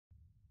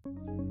Good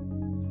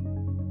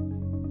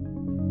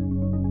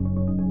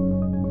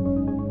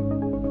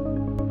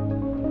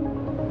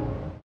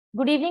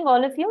evening,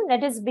 all of you.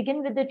 Let us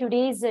begin with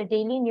today's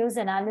daily news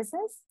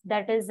analysis.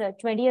 That is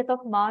 20th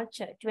of March,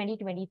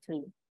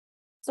 2023.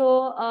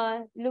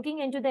 So looking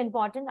into the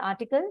important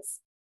articles.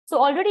 So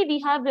already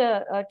we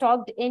have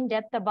talked in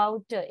depth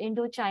about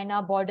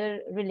Indo-China border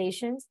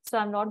relations. So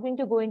I'm not going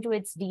to go into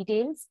its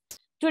details.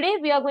 Today,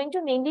 we are going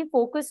to mainly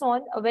focus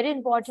on a very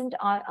important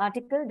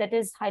article that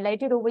is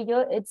highlighted over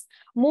here. It's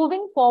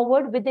moving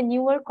forward with the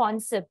newer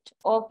concept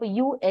of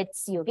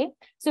UHC, okay?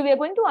 So we are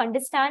going to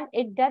understand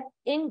it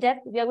in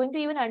depth. We are going to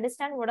even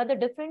understand what are the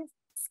different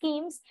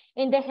schemes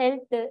in the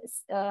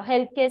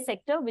healthcare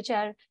sector, which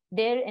are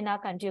there in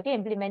our country, okay,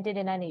 implemented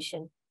in our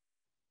nation.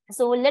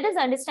 So let us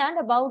understand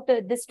about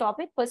this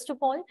topic. First of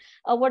all,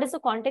 what is the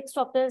context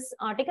of this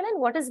article and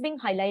what is being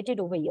highlighted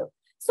over here?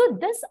 So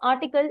this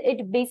article,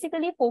 it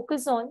basically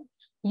focuses on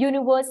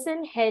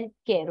universal health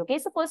care. Okay,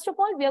 so first of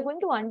all, we are going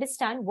to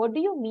understand what do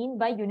you mean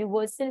by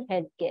universal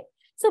health care.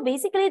 So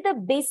basically, the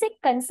basic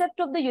concept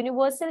of the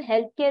universal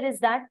health care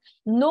is that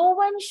no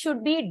one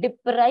should be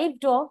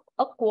deprived of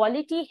a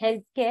quality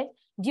health care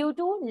due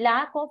to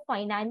lack of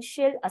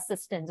financial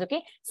assistance.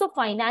 Okay, so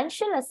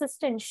financial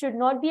assistance should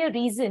not be a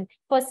reason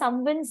for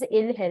someone's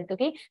ill health.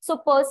 Okay, so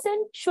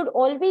person should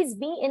always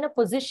be in a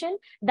position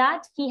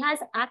that he has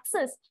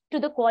access to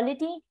the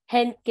quality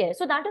health care.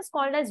 So that is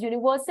called as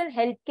universal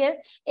health care.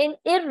 In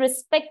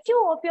irrespective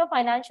of your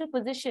financial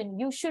position,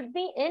 you should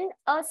be in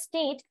a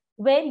state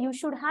where you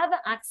should have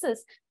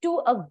access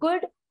to a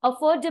good,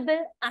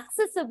 affordable,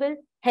 accessible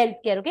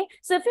healthcare. Okay,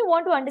 so if you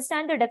want to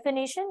understand the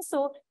definition,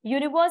 so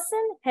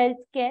universal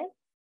healthcare,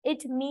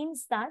 it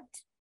means that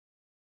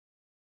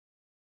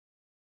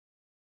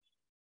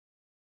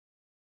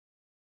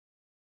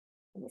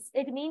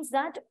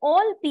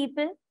all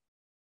people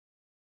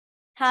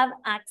have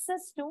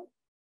access to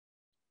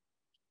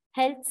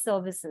health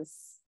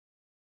services.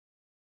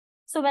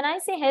 So when I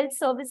say health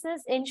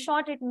services, in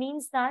short, it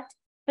means that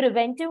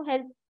preventive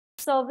health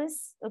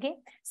service, okay?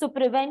 So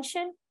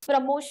prevention,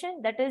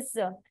 promotion, that is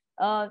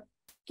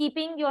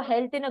keeping your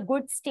health in a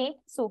good state.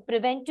 So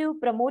preventive,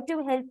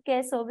 promotive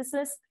healthcare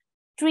services,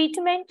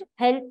 treatment,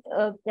 health,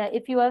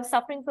 if you are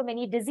suffering from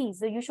any disease,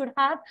 so you should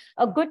have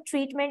a good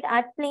treatment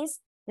at place,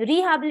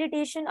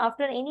 rehabilitation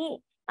after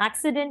any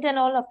accident and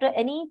all, after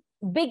any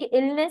big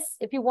illness,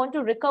 if you want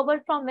to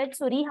recover from it,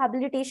 so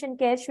rehabilitation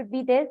care should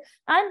be there,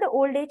 and the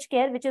old age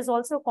care, which is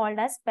also called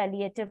as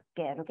palliative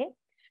care, okay?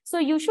 So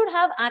you should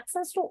have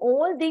access to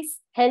all these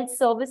health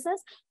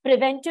services,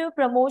 preventive,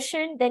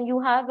 promotion, then you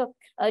have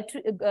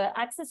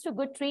access to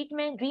good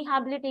treatment,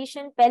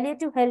 rehabilitation,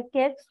 palliative health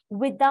care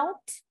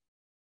without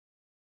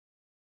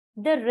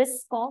the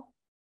risk of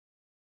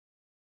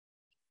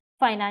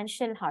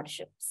financial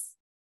hardships.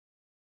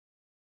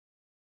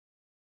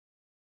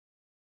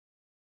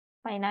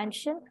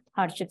 Financial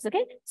hardships,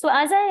 okay? So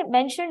as I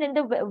mentioned in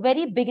the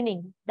very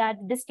beginning, that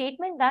the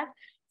statement that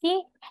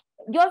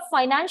your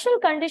financial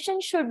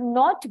condition should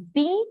not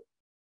be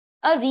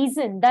a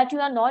reason that you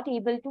are not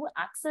able to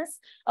access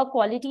a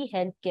quality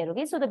health care.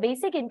 Okay, so the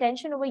basic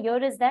intention over here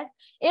is that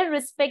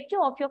irrespective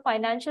of your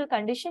financial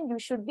condition, you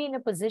should be in a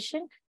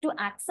position to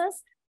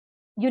access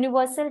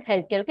universal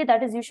health care. Okay,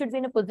 that is, you should be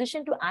in a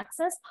position to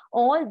access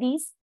all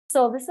these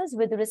services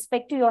with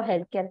respect to your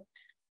health care.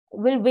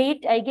 We'll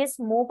wait. I guess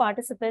more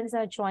participants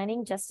are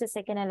joining. Just a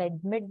second, I'll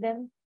admit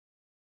them.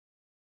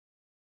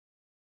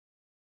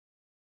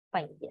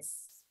 Fine,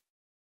 yes.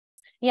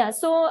 Yeah,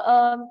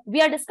 so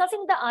we are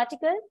discussing the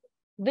article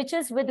which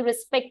is with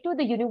respect to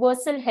the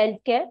universal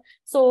healthcare.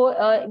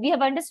 So we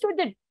have understood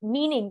the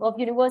meaning of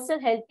universal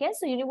healthcare.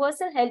 So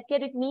universal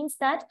healthcare, it means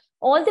that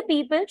all the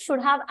people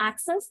should have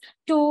access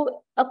to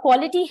a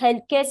quality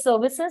healthcare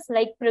services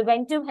like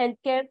preventive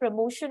healthcare,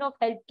 promotion of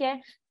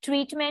healthcare,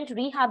 treatment,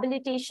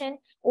 rehabilitation,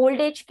 old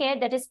age care,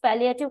 that is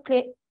palliative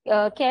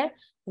care,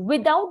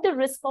 without the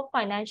risk of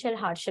financial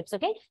hardships.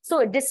 Okay,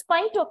 so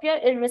despite of your,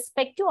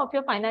 irrespective of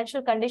your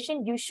financial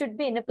condition, you should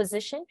be in a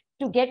position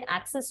to get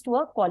access to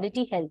a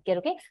quality healthcare.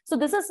 Okay, so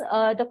this is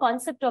the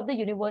concept of the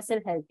universal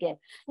healthcare.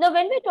 Now,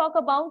 when we talk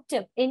about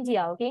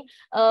India, okay,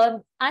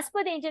 as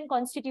per the Indian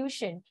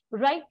Constitution,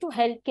 right to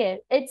healthcare,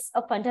 it's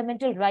a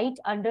fundamental right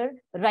under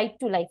right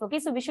to life. Okay,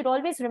 so we should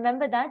always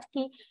remember that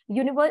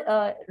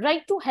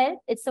right to health,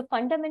 it's a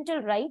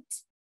fundamental right.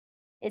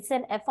 It's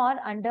an FR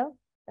under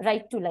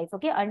right to life.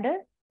 Okay, under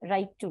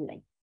right to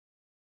life.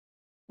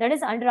 That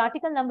is under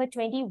article number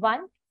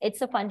 21. It's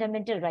a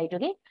fundamental right.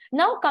 Okay.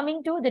 Now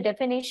coming to the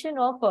definition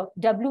of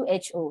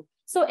WHO.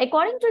 So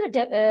according to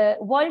the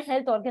World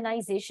Health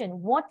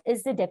Organization, what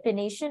is the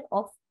definition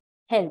of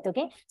health?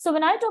 Okay. So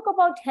when I talk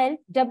about health,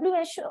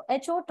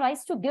 WHO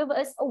tries to give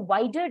us a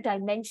wider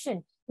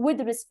dimension with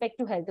respect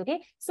to health.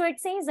 Okay. So it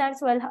says that,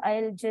 so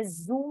I'll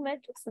just zoom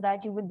it so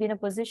that you will be in a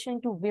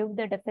position to view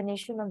the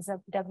definition of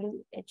the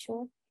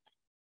WHO.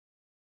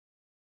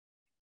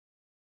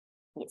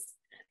 Yes.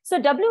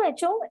 So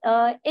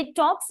WHO, it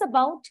talks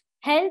about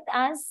health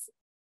as,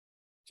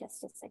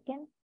 just a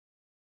second.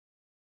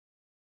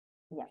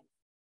 Yeah.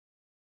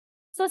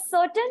 So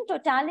certain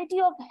totality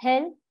of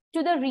health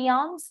to the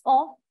realms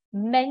of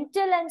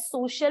mental and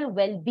social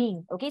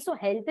well-being. Okay, so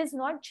health is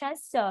not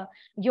just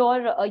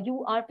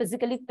you are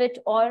physically fit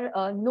or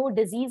no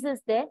disease is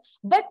there,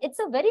 but it's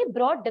a very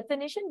broad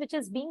definition which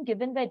is being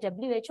given by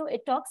WHO.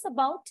 It talks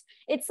about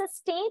it's a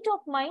state of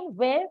mind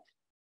where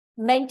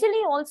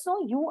mentally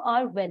also you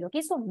are well.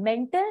 Okay, so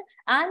mental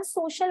and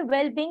social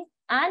well-being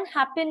and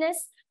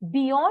happiness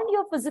beyond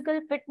your physical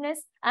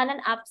fitness and an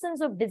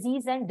absence of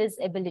disease and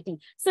disability.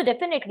 So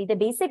definitely the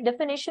basic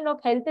definition of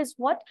health is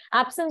what?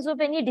 Absence of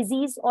any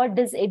disease or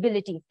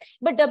disability.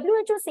 But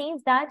WHO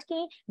says that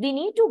we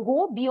need to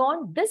go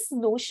beyond this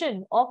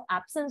notion of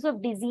absence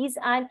of disease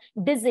and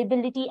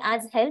disability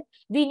as health.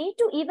 We need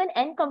to even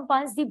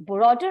encompass the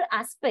broader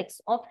aspects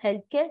of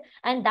healthcare,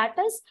 and that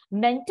is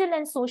mental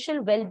and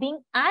social well-being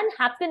and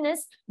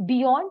happiness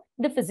beyond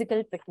the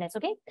physical fitness.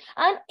 Okay,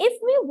 and if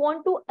we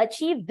want to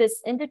achieve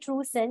this in the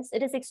true sense,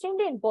 it is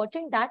extremely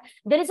important that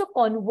there is a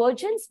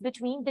convergence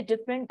between the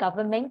different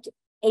government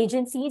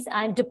agencies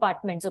and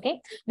departments.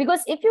 Okay,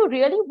 because if you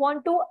really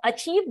want to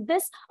achieve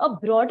this, a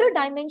broader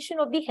dimension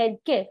of the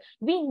healthcare,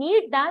 we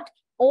need that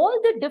all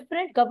the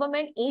different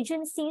government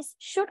agencies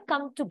should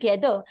come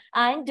together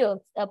and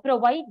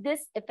provide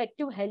this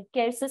effective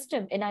healthcare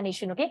system in our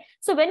nation. Okay,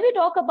 so when we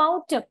talk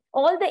about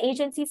all the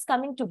agencies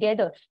coming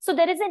together, so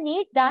there is a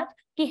need that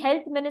the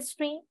health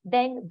ministry,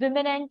 then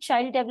women and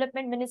child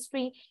development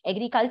ministry,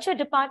 agriculture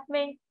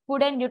department,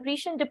 food and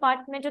nutrition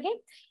department, okay,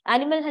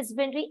 animal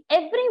husbandry,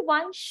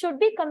 everyone should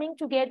be coming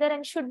together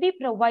and should be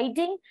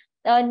providing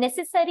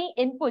necessary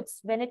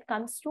inputs when it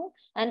comes to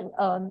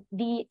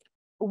the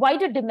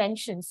wider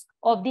dimensions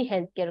of the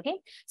healthcare. Okay,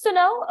 so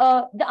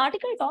now the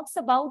article talks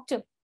about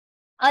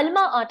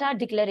Alma Ata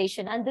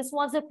Declaration, and this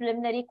was a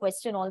preliminary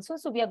question also.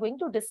 So we are going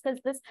to discuss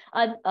this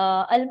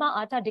Alma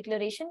Ata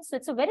Declaration. So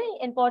it's a very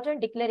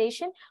important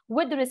declaration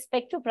with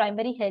respect to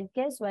primary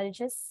healthcare. So I'll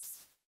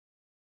just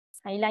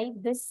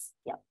highlight this.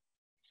 Yeah.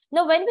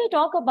 Now, when we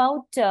talk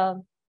about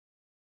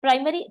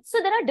primary, so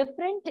there are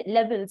different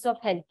levels of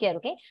healthcare.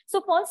 Okay,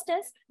 so first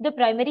is the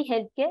primary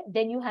healthcare,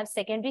 then you have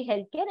secondary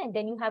healthcare, and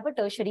then you have a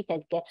tertiary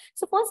healthcare.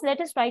 So first,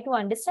 let us try to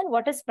understand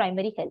what is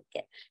primary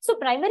healthcare. So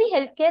primary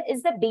healthcare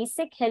is the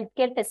basic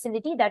healthcare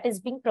facility that is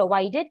being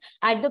provided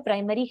at the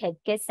primary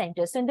healthcare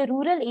centers. So in the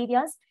rural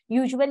areas,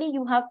 usually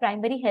you have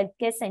primary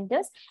healthcare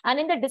centers, and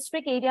in the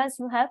district areas,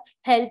 you have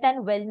health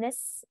and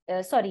wellness.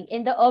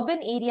 In the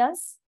urban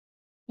areas,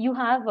 you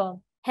have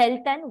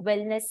health and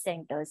wellness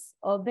centers.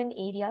 Urban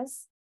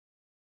areas,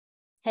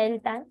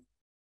 health and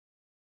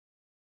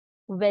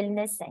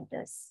wellness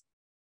centers.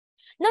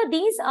 Now,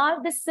 these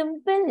are the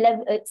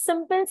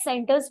simple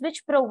centers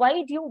which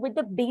provide you with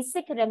the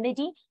basic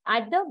remedy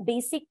at the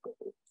basic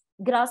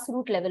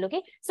grassroots level.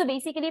 Okay, so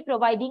basically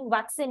providing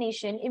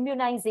vaccination,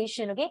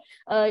 immunization, okay,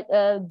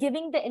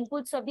 giving the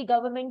inputs of the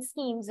government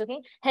schemes, okay,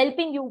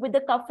 helping you with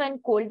the cough and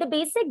cold. The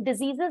basic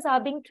diseases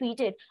are being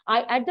treated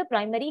at the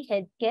primary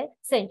healthcare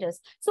centers.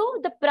 So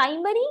the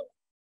primary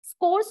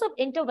course of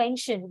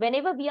intervention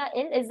whenever we are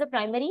ill is the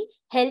primary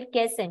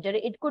healthcare center.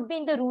 It could be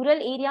in the rural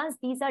areas,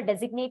 these are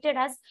designated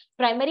as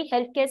primary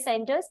healthcare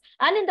centers,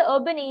 and in the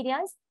urban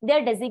areas they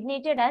are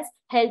designated as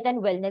health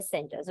and wellness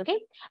centers. Okay,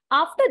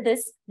 after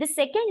this, the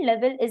second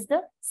level is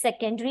the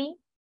secondary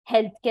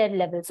healthcare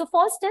level. So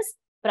first is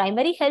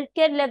primary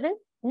healthcare level,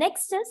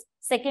 next is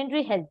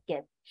secondary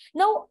healthcare.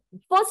 Now,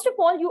 first of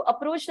all, you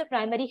approach the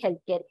primary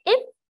healthcare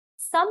if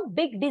some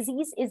big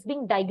disease is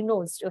being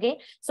diagnosed. Okay,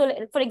 so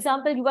for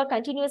example, you are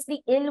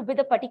continuously ill with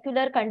a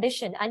particular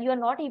condition and you are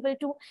not able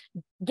to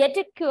get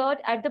it cured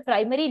at the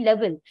primary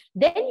level,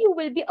 then you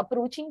will be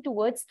approaching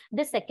towards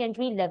the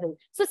secondary level.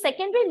 So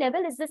secondary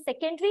level is the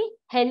secondary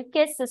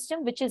healthcare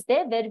system which is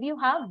there, where you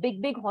have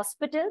big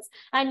hospitals,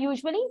 and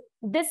usually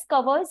this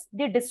covers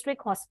the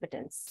district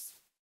hospitals.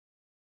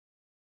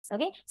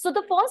 Okay, so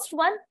the first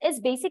one is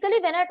basically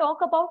when I talk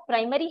about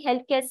primary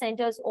healthcare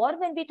centers, or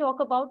when we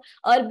talk about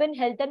urban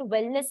health and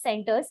wellness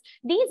centers,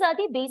 these are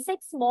the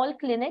basic small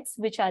clinics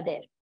which are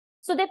there.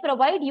 So they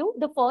provide you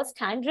the first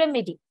hand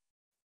remedy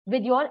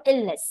with your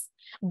illness.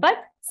 But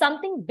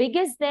something big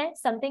is there,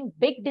 something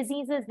big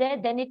disease is there,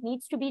 then it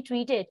needs to be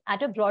treated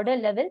at a broader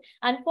level.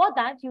 And for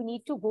that, you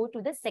need to go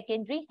to the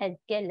secondary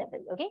healthcare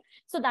level. Okay,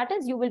 so that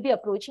is, you will be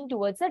approaching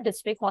towards the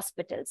district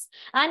hospitals.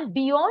 And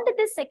beyond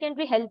this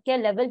secondary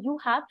healthcare level, you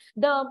have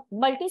the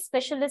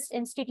multi-specialist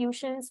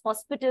institutions,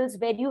 hospitals,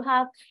 where you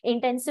have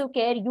intensive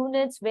care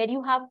units, where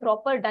you have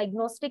proper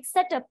diagnostic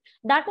setup.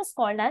 That is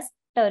called as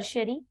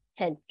tertiary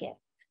healthcare.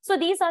 So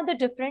these are the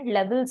different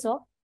levels of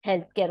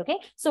healthcare. Okay,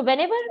 so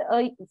whenever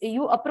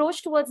you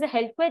approach towards the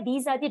healthcare,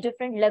 these are the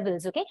different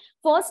levels. Okay,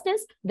 first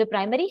is the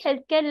primary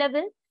healthcare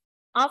level.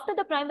 After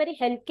the primary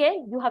healthcare,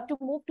 you have to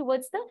move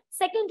towards the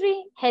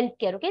secondary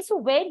healthcare. Okay, so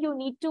where you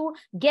need to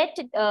get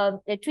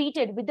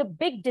treated with the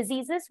big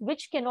diseases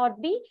which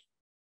cannot be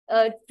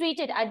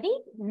treated at the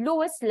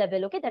lowest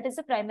level. Okay, that is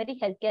the primary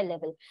healthcare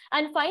level.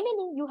 And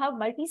finally, you have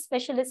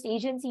multi-specialist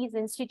agencies,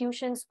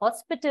 institutions,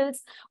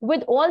 hospitals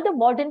with all the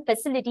modern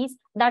facilities.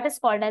 That is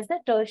called as the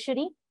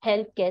tertiary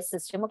healthcare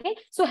system. Okay,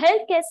 so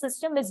healthcare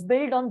system is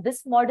built on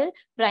this model: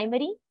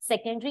 primary,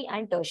 secondary,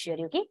 and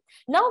tertiary. Okay,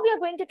 now we are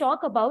going to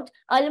talk about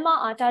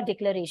Alma Ata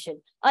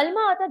Declaration.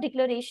 Alma Ata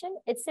Declaration,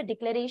 it's a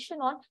declaration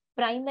on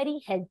primary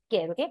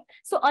healthcare. Okay,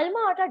 so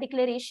Alma Ata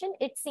Declaration,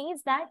 it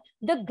says that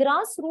the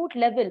grassroots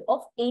level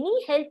of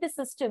any health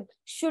system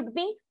should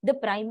be the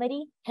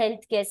primary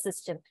healthcare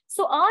system.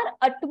 So our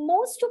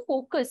utmost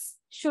focus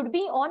should be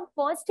on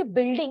first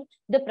building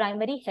the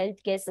primary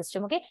healthcare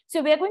system. Okay,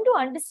 so we are going to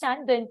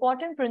understand the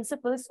important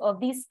principles of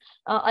these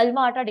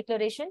Alma Ata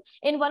Declaration.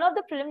 In one of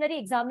the preliminary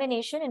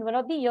examination in one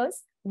of the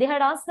years, they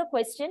had asked the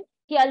question,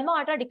 the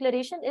Alma Ata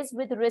Declaration is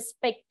with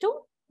respect to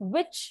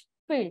which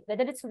field,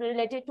 whether it's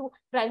related to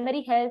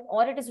primary health,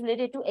 or it is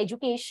related to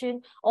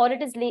education, or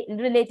it is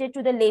related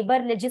to the labor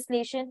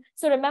legislation.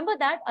 So remember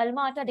that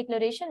Alma Ata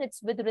Declaration,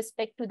 it's with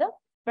respect to the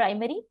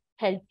primary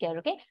healthcare.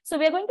 Okay, so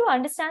we are going to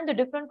understand the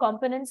different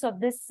components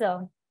of this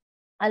Alma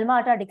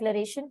Ata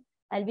Declaration.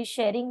 I'll be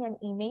sharing an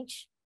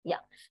image.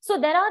 Yeah, so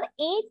there are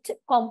eight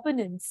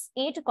components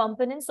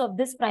of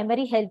this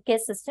primary healthcare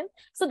system.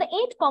 So the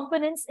eight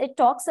components it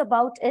talks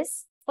about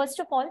is, first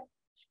of all,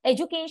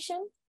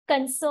 education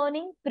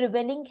concerning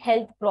prevailing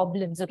health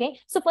problems. Okay,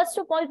 so first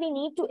of all, we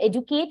need to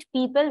educate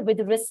people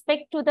with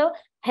respect to the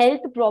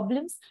health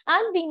problems,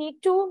 and we need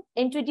to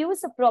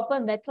introduce a proper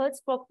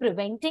methods for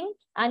preventing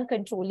and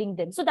controlling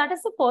them. So that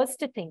is the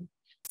first thing.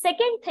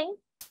 Second thing,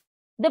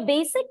 the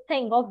basic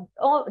thing of,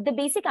 or the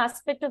basic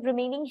aspect of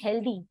remaining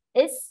healthy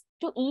is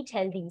to eat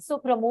healthy. So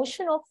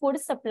promotion of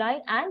food supply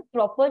and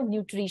proper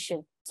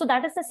nutrition. So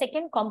that is the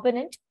second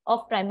component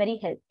of primary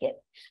healthcare.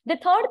 The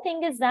third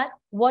thing is that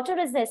water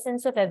is the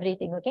essence of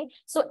everything. Okay,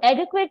 so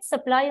adequate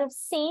supply of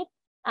safe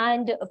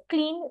and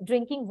clean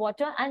drinking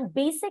water and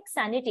basic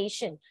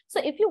sanitation.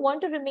 So if you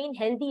want to remain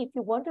healthy, if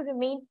you want to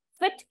remain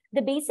fit,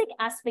 the basic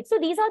aspects. So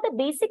these are the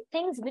basic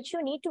things which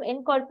you need to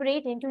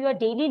incorporate into your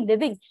daily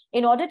living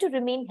in order to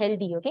remain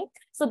healthy. Okay,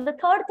 so the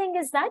third thing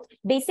is that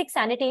basic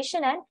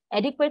sanitation and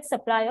adequate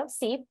supply of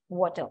safe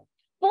water.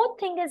 Fourth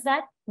thing is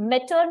that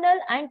maternal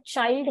and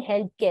child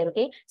health care.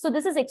 Okay, so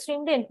this is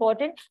extremely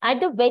important. At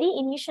the very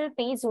initial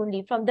phase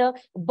only, from the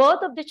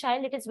birth of the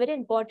child, it is very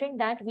important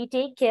that we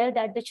take care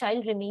that the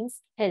child remains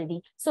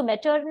healthy. So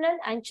maternal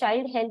and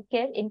child health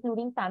care,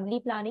 including family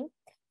planning.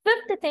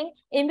 Fifth thing,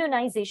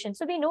 immunization.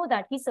 So we know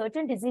that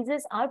certain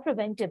diseases are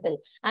preventable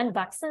and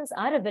vaccines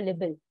are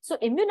available. So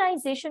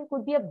immunization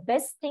could be a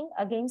best thing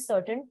against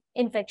certain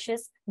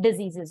infectious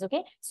diseases.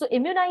 Okay, so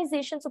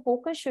immunization, so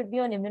focus should be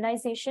on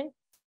immunization.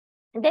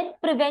 Then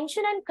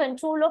prevention and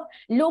control of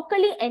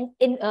locally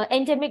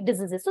endemic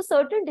diseases. So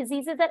certain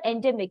diseases are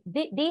endemic.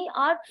 They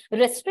are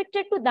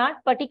restricted to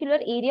that particular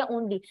area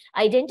only.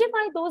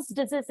 Identify those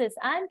diseases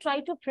and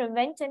try to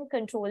prevent and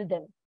control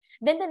them.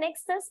 Then the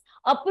next is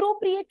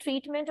appropriate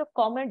treatment of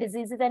common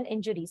diseases and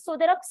injuries. So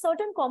there are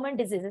certain common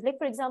diseases, like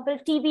for example,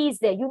 TB is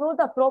there. You know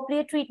the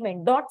appropriate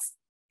treatment, DOTS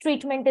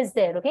treatment is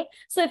there. Okay,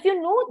 so if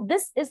you know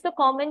this is the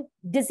common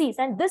disease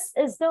and this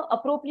is the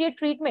appropriate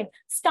treatment,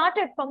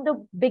 started from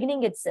the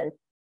beginning itself.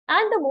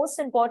 And the most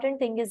important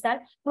thing is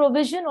that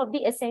provision of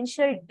the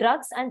essential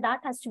drugs, and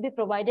that has to be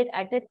provided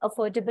at an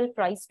affordable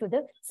price to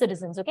the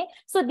citizens. Okay,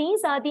 so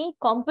these are the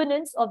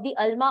components of the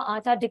Alma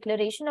Ata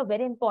Declaration, a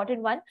very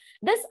important one.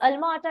 This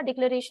Alma Ata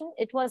Declaration,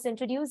 it was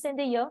introduced in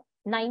the year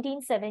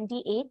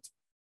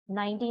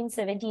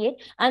 1978,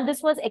 and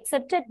this was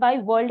accepted by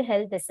World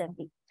Health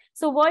Assembly.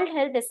 So World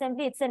Health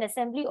Assembly, it's an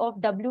assembly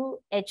of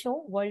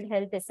WHO, World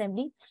Health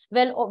Assembly,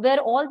 where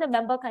all the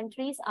member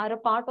countries are a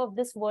part of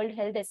this World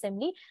Health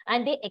Assembly,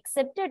 and they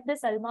accepted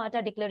this Alma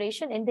Ata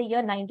Declaration in the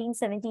year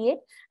 1978.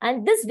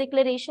 And this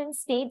declaration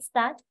states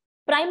that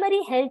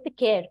primary health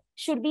care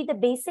should be the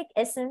basic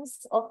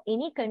essence of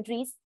any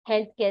country's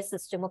healthcare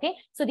system. Okay,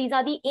 so these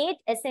are the 8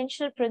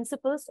 essential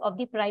principles of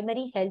the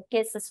primary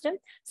healthcare system.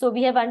 So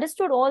we have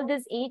understood all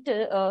these 8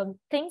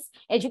 things.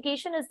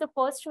 Education is the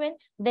first one,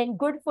 then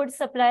good food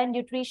supply and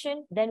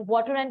nutrition, then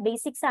water and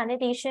basic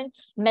sanitation,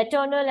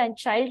 maternal and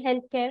child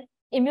healthcare,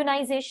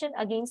 immunization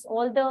against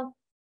all the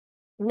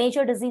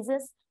major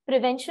diseases,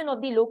 prevention of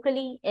the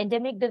locally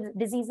endemic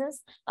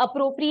diseases,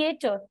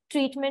 appropriate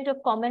treatment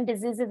of common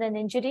diseases and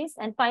injuries,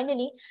 and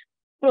finally,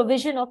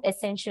 provision of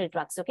essential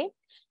drugs. Okay,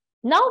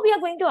 now we are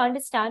going to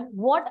understand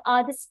what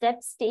are the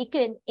steps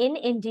taken in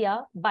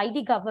India by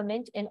the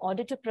government in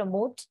order to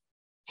promote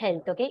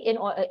health. Okay,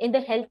 in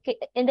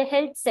the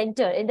health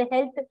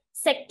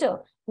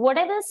sector,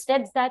 whatever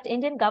steps that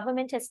Indian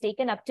government has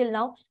taken up till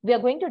now, we are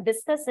going to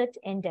discuss it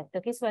in depth.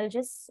 Okay, so I'll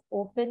just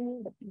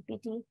open the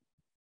PPT.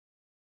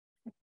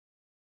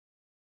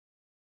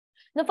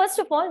 Now, first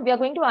of all, we are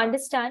going to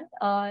understand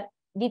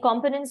the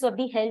components of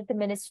the health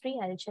ministry.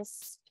 I'll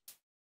just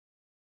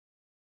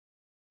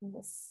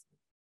this.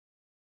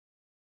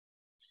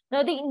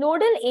 Now, the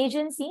nodal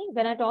agency,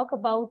 when I talk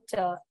about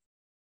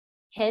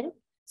health,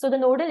 so the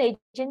nodal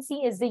agency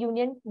is the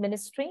Union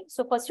Ministry.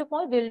 So first of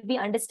all, we'll be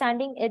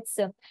understanding its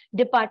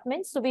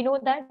departments. So we know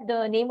that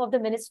the name of the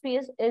ministry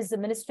is the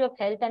Ministry of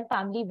Health and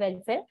Family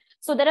Welfare.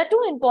 So there are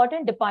 2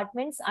 important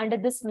departments under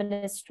this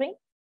ministry.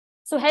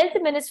 So Health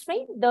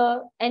Ministry,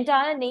 the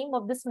entire name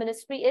of this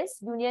ministry is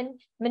Union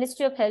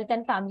Ministry of Health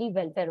and Family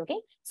Welfare. Okay.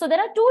 So there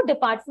are two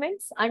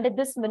departments under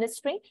this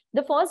ministry.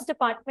 The first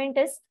department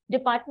is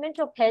Department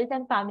of Health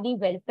and Family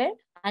Welfare,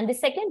 and the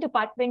second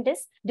department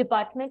is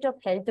Department of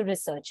Health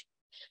Research.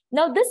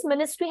 Now, this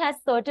ministry has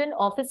certain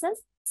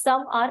offices.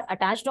 Some are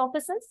attached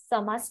offices,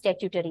 some are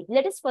statutory.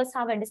 Let us first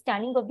have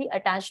understanding of the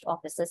attached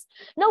offices.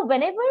 Now,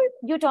 whenever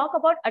you talk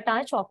about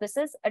attached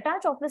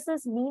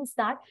offices means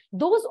that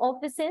those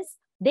offices,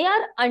 they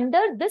are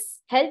under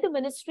this health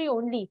ministry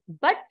only,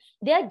 but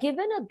they are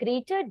given a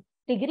greater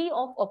degree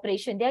of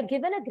operation. They are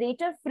given a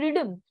greater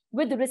freedom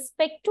with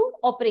respect to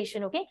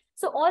operation. Okay.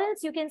 So, or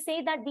else you can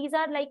say that these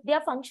are like, they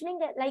are functioning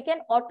like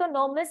an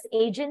autonomous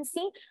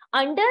agency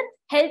under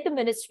health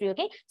ministry.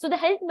 Okay. So the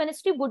health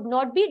ministry would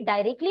not be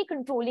directly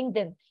controlling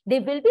them. They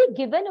will be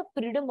given a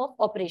freedom of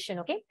operation.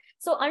 Okay.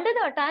 So under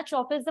the attached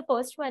office, the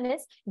first one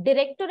is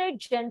Directorate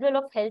General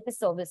of Health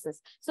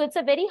Services. So it's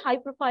a very high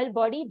profile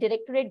body,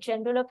 Directorate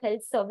General of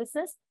Health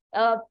Services.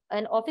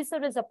 An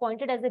officer is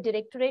appointed as the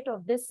directorate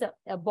of this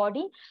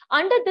body.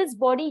 Under this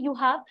body, you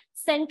have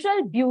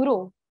Central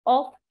Bureau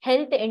of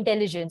Health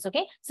Intelligence.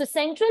 Okay. So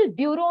Central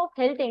Bureau of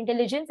Health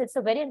Intelligence, it's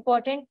a very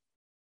important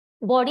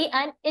body,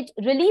 and it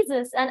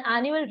releases an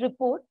annual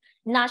report,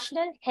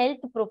 National Health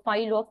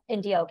Profile of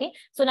India. Okay.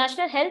 So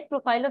National Health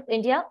Profile of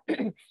India,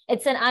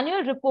 it's an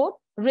annual report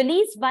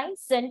released by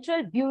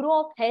Central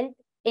Bureau of Health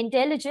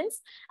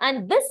Intelligence.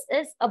 And this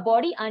is a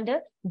body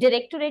under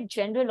Directorate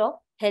General of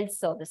Health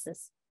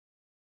Services.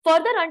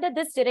 Further, under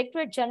this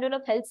Directorate General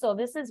of Health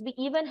Services, we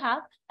even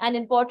have an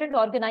important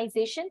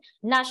organization,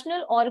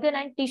 National Organ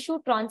and Tissue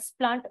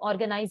Transplant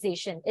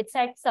Organization. It's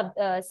at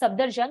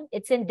Safdarjung.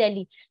 It's in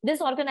Delhi.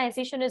 This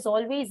organization is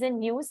always in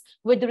news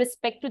with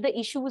respect to the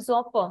issues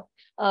of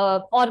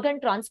organ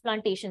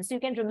transplantation. So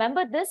you can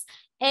remember this,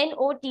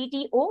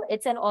 NOTTO.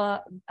 It's an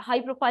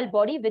high-profile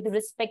body with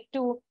respect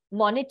to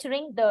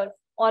monitoring the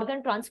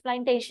organ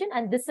transplantation,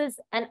 and this is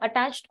an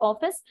attached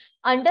office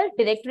under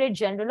Directorate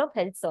General of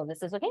Health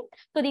Services. Okay.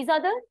 So these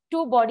are the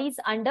two bodies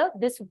under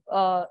this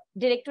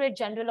Directorate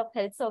General of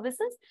Health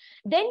Services.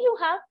 Then you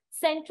have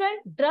Central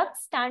Drug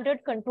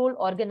Standard Control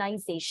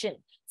Organization.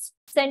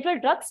 Central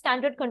Drug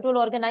Standard Control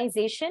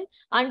Organization.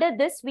 Under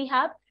this, we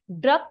have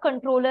Drug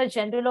Controller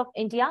General of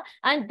India,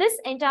 and this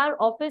entire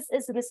office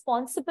is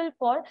responsible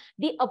for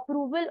the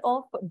approval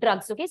of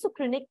drugs. Okay, so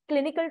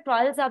clinical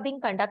trials are being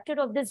conducted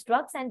of these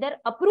drugs, and their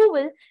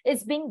approval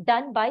is being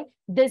done by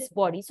this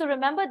body. So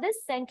remember this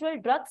Central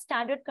Drug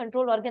Standard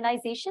Control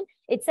Organization.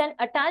 It's an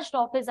attached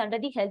office under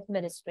the Health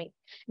Ministry.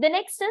 The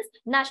next is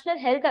National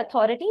Health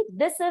Authority.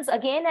 This is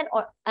again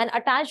an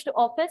attached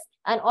office,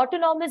 an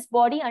autonomous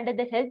body under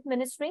the Health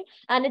Ministry,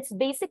 and its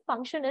basic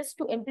function is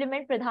to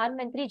implement Pradhan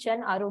Mantri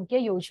Jan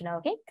Arogya Yojana.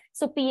 Okay,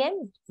 so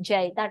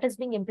PMJ, that is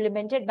being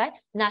implemented by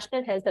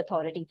National Health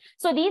Authority.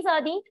 So these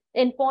are the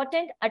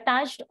important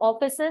attached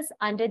offices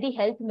under the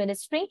Health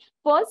Ministry.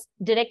 First,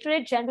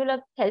 Directorate General of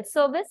Health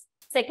Service.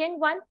 Second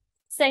one,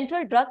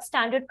 Central Drug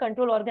Standard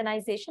Control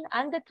Organization,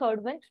 and the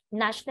third one,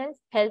 National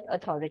Health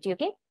Authority.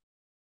 Okay.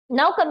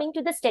 Now coming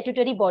to the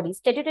statutory bodies.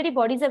 Statutory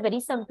bodies are very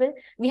simple.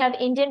 We have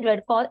Indian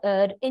Red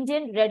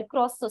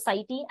Cross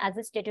Society as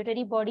a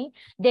statutory body.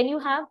 Then you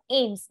have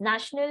AIIMS,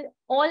 National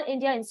All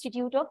India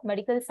Institute of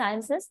Medical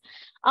Sciences.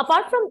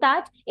 Apart from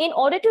that, in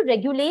order to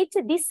regulate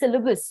the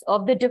syllabus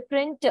of the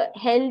different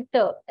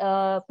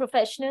health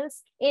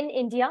professionals in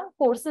India,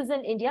 courses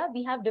in India,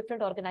 we have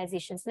different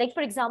organizations. Like,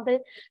 for example,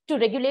 to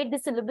regulate the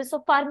syllabus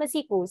of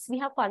pharmacy course, we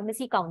have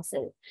Pharmacy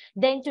Council.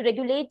 Then to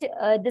regulate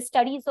the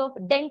studies of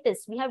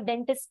dentists, we have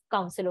Dentist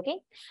Council. Okay.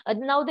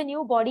 Now the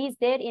new body is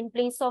there in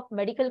place of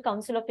Medical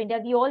Council of India.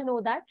 We all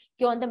know that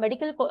on the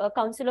Medical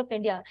Council of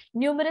India,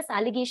 numerous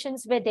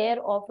allegations were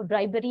there of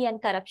bribery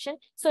and corruption.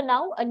 So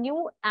now a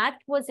new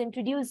act was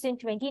introduced in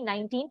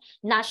 2019,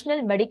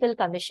 National Medical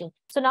Commission.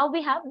 So now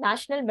we have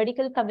National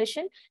Medical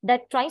Commission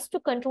that tries to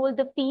control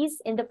the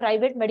fees in the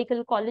private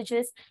medical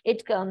colleges.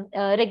 It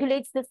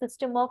regulates the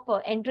system of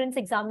entrance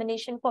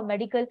examination for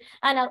medical,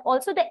 and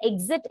also the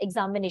exit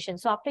examination.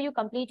 So after you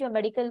complete your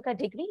medical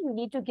degree, you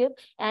need to give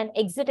an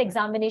exit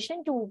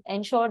examination to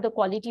ensure the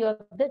quality of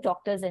the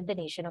doctors in the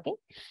nation. Okay.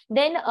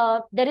 Then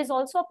there is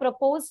also a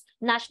proposed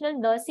National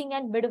Nursing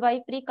and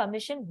Midwifery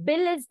Commission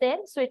bill is there.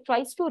 So it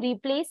tries to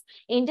replace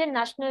Indian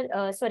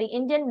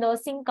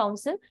Nursing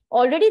Council.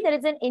 Already there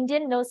is an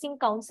Indian Nursing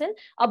Council.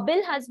 A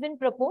bill has been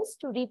proposed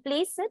to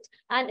replace it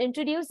and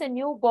introduce a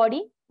new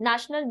body,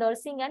 National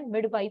Nursing and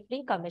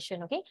Midwifery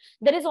Commission. Okay.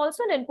 There is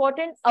also an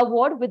important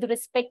award with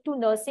respect to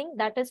nursing,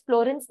 that is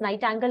Florence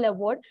Nightingale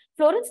Award.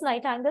 Florence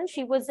Nightingale,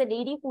 she was the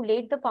lady who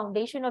laid the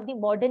foundation of the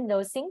modern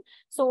nursing.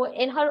 So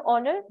in her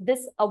honor,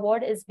 this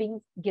award is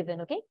being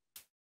given. Okay.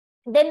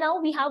 Then now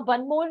we have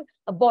one more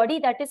body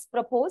that is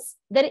proposed.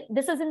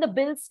 This is in the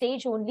bill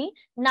stage only.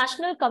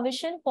 National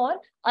Commission for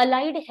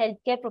Allied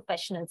Healthcare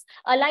Professionals.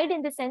 Allied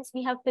in the sense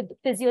we have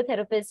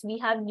physiotherapists, we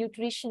have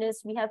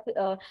nutritionists, we have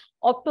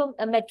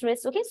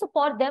optometrists. Okay, so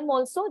for them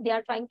also they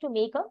are trying to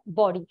make a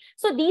body.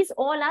 So these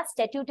all are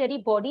statutory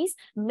bodies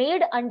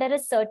made under a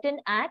certain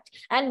act,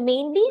 and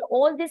mainly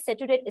all these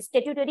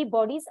statutory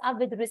bodies are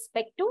with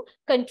respect to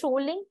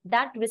controlling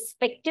that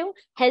respective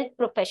health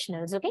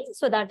professionals. Okay,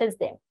 so that is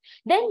there.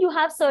 Then you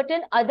have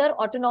certain other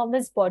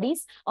autonomous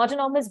bodies.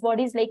 Autonomous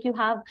bodies like you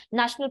have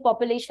National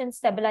Population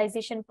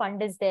Stabilization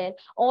Fund is there.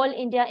 All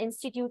India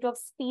Institute of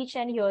Speech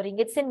and Hearing.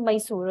 It's in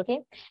Mysore.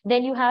 Okay.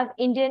 Then you have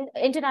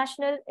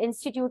International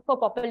Institute for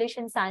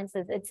Population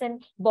Sciences. It's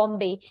in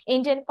Bombay.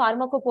 Indian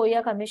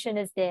Pharmacopoeia Commission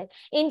is there.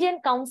 Indian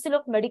Council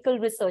of Medical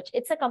Research.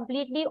 It's a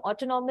completely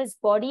autonomous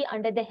body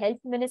under the Health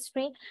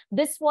Ministry.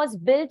 This was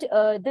built,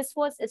 this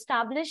was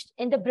established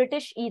in the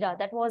British era.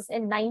 That was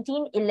in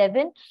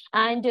 1911.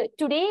 And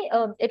today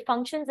it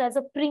functions as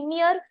a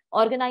premier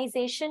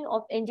organization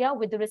of India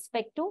with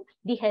respect to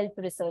the health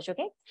research.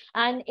 Okay.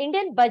 And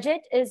Indian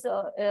budget is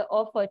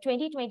of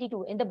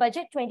 2022. In the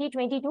budget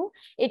 2022,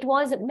 it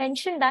was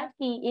mentioned that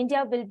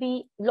India will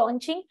be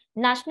launching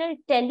National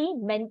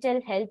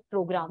Tele-Mental Health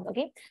Program.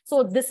 Okay.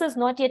 So this is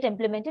not yet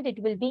implemented.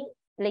 It will be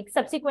like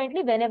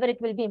subsequently, whenever it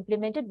will be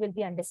implemented, we'll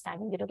be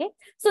understanding it. Okay.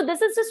 So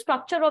this is the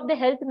structure of the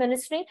health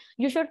ministry.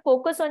 You should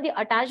focus on the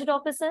attached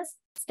officers,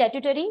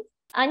 statutory,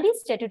 and the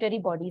statutory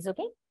bodies.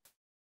 Okay.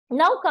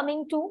 Now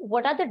coming to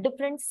what are the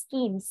different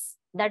schemes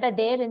that are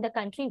there in the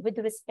country with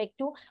respect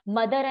to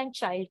mother and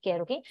child care.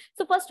 Okay.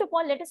 So first of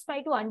all, let us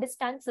try to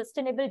understand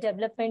Sustainable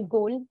Development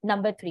Goal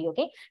number 3.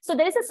 Okay. So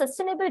there is a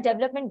Sustainable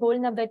Development Goal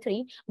number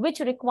 3, which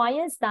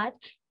requires that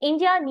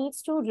India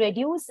needs to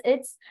reduce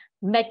its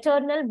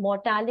maternal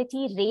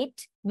mortality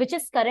rate, which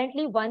is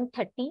currently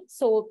 130.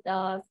 So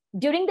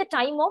during the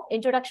time of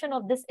introduction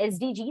of this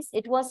SDGs,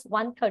 it was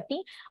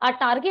 130. Our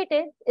target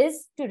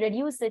is to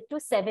reduce it to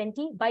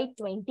 70 by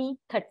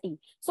 2030.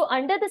 So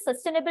under the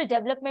Sustainable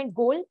Development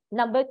Goal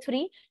number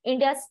 3,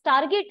 India's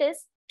target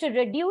is to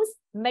reduce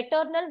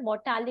maternal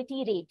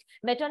mortality rate.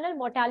 Maternal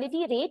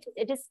mortality rate,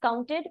 it is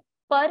counted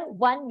per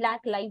 1 lakh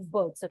live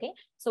births. Okay.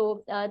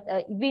 So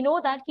we know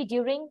that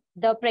during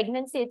the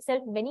pregnancy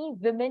itself, many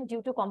women,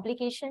 due to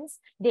complications,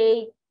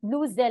 they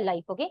lose their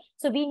life. Okay.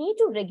 So we need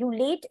to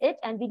regulate it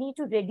and we need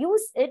to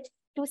reduce it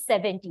to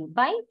 70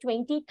 by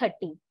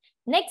 2030.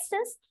 Next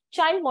is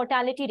child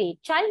mortality rate.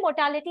 Child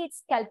mortality,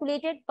 it's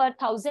calculated per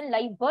 1,000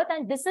 live birth,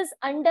 and this is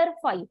under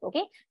 5.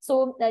 Okay.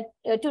 So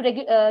to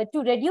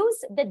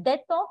reduce the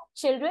death of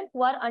children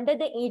who are under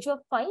the age of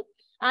 5,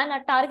 and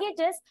our target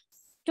is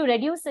to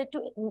reduce it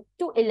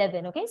to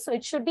 11. Okay. So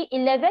it should be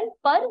 11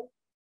 per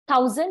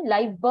 1,000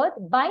 live birth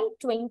by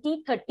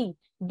 2030.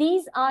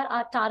 These are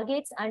our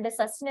targets under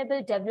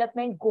Sustainable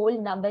Development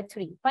Goal number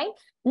 3. Fine.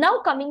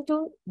 Now coming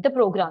to the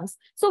programs.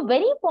 So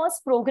very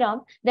first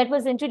program that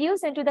was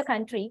introduced into the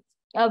country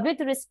with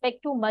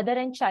respect to mother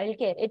and child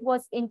care, it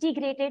was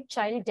Integrated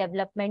Child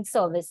Development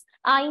Service,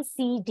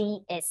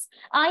 ICDS.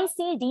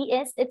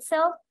 ICDS, it's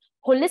a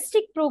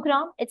holistic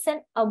program. It's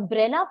an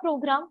umbrella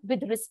program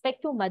with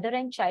respect to mother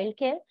and child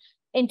care,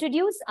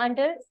 introduced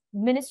under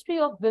Ministry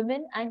of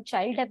Women and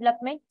Child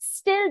Development.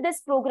 Still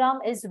this program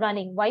is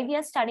running. Why we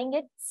are studying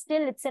it?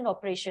 Still it's in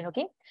operation.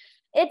 Okay.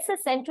 It's a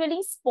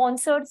centrally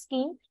sponsored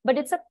scheme, but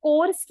it's a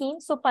core scheme.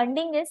 So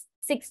funding is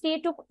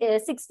 60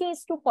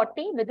 is to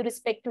 40 with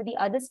respect to the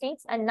other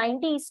states, and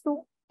 90 is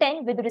to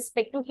 10 with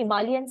respect to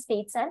Himalayan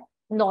states and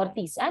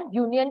Northeast, and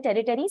Union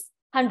territories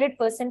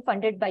 100%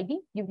 funded by the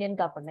Union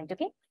government.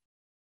 Okay.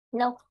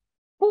 Now,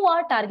 who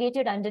are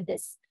targeted under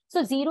this?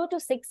 So 0 to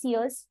 6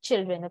 years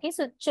children. Okay.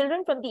 So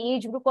children from the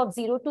age group of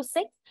 0 to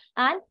 6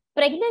 and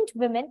pregnant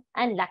women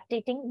and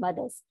lactating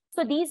mothers.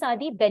 So these are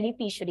the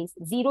beneficiaries,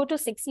 0 to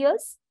 6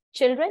 years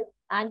children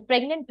and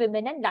pregnant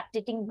women and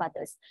lactating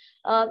mothers.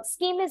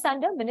 Scheme is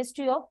under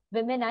Ministry of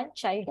Women and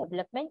Child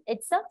Development.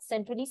 It's a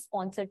centrally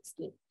sponsored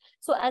scheme.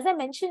 So as I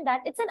mentioned that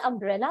it's an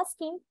umbrella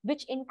scheme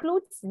which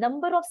includes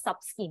number of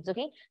sub-schemes.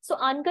 Okay. So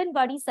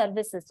Anganwadi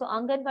services. So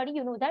Anganwadi,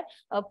 you know that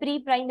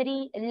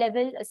pre-primary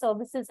level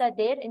services are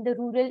there in the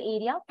rural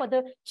area for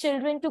the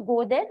children to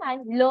go there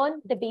and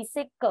learn the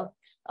basic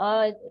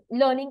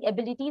learning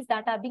abilities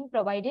that are being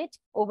provided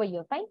over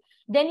here. Fine.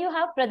 Then you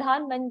have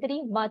Pradhan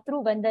Mantri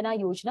Matru Vandana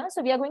Yojana.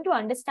 So we are going to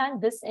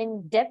understand this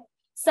in depth.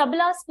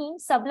 Sabla scheme.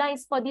 Sabla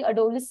is for the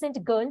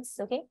adolescent girls.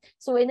 Okay.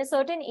 So in a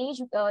certain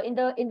age, in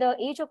the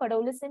age of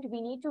adolescent,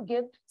 we need to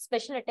give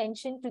special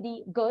attention to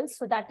the girls.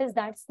 So that is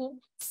that scheme.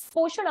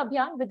 Poshan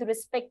Abhiyan with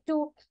respect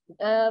to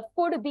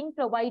food being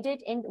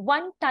provided in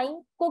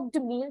one-time cooked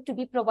meal to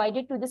be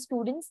provided to the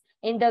students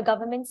in the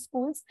government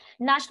schools.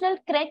 National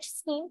Crèche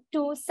scheme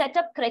to set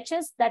up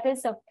creches. That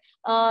is,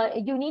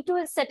 you need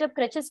to set up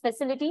creches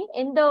facility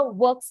in the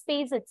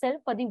workspace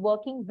itself for the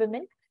working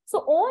women. So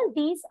all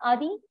these are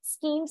the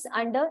schemes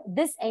under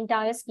this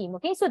entire scheme.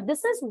 Okay. So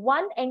this is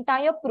one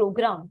entire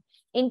program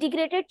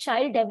Integrated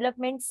Child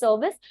Development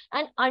Service.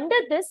 And under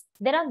this,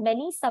 there are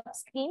many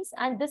sub-schemes,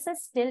 and this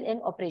is still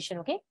in operation,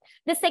 okay?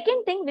 The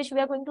second thing which we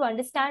are going to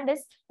understand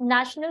is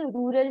National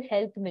Rural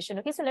Health Mission,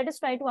 okay? So let us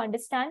try to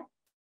understand.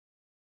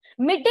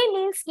 Midday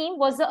meal scheme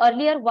was the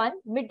earlier one.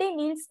 Midday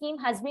meal scheme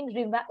has been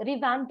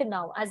revamped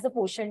now as the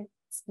Poshan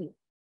scheme.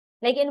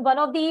 Like in one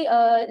of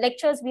the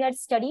lectures we had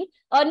studied,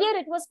 earlier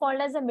it was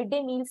called as a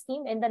midday meal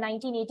scheme in the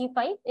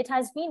 1985. It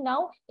has been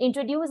now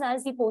introduced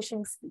as the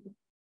Poshan scheme.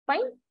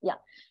 Fine? Yeah.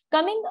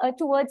 Coming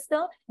towards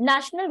the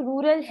National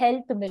Rural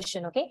Health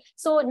Mission, okay?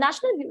 So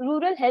National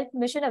Rural Health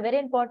Mission, a very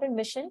important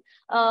mission,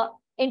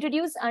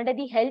 introduced under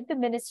the Health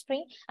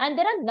Ministry, and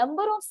there are a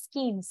number of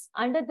schemes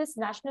under this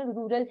National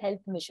Rural Health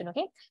Mission,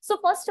 okay? So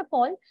first of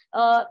all,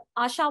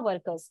 ASHA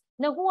workers.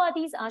 Now, who are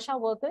these ASHA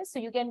workers? So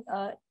you can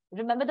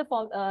remember the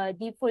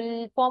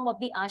full form of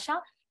the ASHA,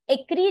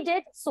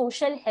 accredited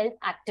social health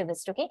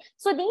activist, okay?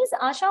 So these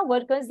ASHA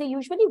workers, they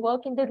usually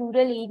work in the rural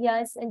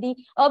areas, in the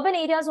urban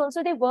areas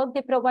also they work.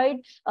 They provide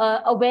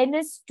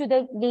awareness to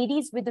the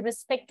ladies with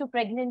respect to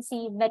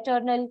pregnancy,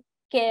 maternal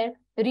care,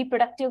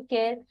 reproductive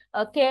care,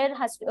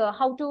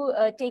 how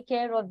to take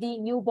care of the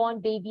newborn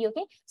baby,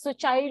 okay? So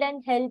child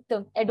and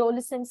health,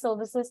 adolescent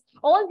services,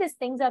 all these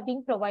things are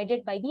being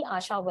provided by the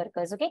ASHA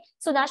workers, okay?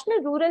 So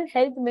National Rural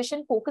Health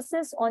Mission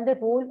focuses on the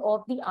role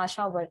of the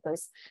ASHA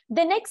workers.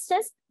 The next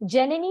is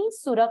Janani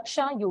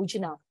Suraksha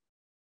Yojana.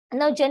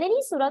 Now,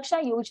 Janani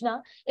Suraksha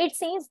Yojana, it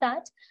says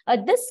that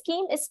this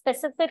scheme is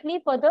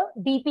specifically for the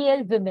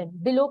BPL women,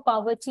 below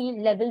poverty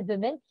level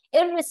women,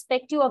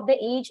 irrespective of the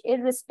age,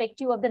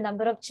 irrespective of the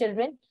number of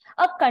children.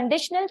 A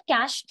conditional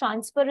cash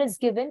transfer is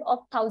given of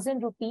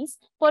 1,000 rupees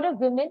for a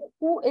woman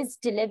who is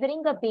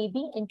delivering a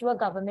baby into a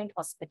government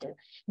hospital.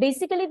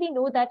 Basically, we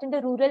know that in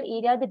the rural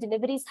area, the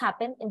deliveries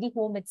happen in the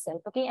home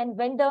itself, okay? And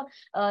when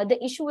the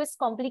issue is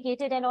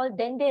complicated and all,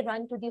 then they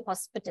run to the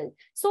hospital.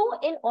 So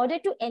in order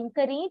to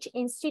encourage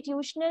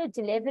institutional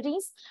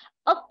deliveries,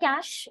 a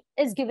cash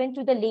is given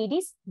to the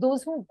ladies,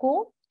 those who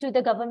go to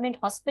the government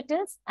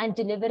hospitals and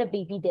deliver a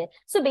baby there.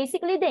 So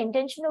basically the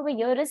intention over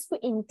here is to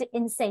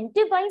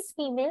incentivize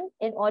female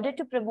in order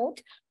to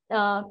promote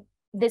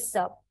this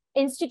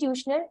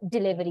institutional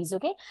deliveries,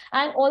 okay?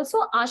 And also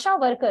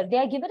ASHA worker, they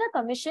are given a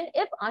commission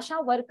if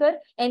ASHA worker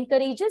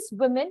encourages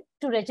women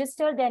to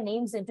register their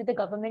names into the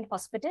government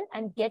hospital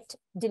and get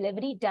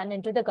delivery done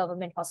into the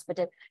government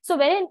hospital. So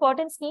very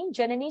important scheme,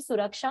 Janani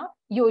Suraksha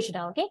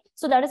Yojana, okay?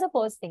 So that is the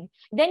first thing.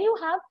 Then you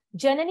have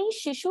Janani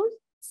Shishu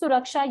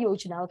Suraksha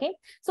Yojana, okay?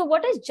 So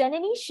what is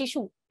Janani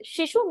Shishu?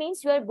 Shishu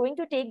means you are going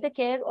to take the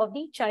care of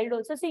the child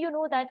also. So you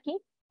know that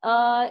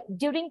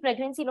during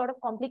pregnancy, a lot of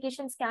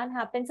complications can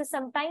happen. So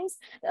sometimes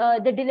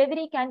the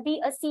delivery can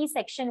be a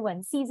C-section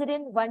one,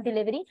 cesarean one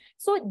delivery.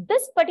 So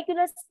this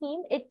particular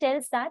scheme, it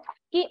tells that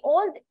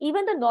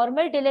even the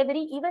normal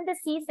delivery, even the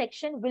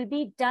C-section will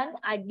be done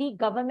at the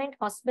government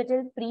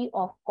hospital free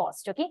of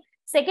cost, okay?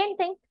 Second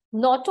thing,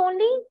 not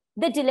only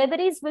the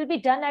deliveries will be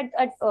done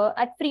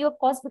at free of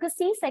cost, because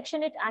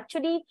C-section, it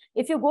actually,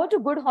 if you go to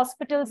good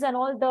hospitals and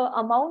all, the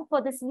amount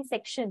for the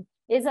C-section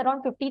is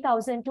around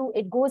 50,000 to,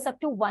 it goes up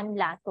to 1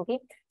 lakh, okay?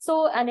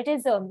 So, and it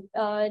is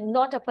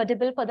not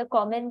affordable for the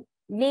common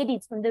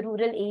ladies from the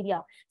rural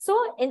area.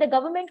 So in the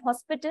government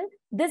hospital,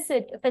 this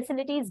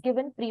facility is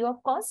given free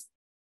of cost.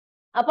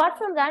 Apart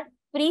from that,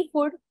 free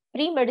food,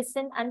 free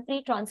medicine and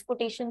free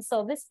transportation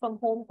service from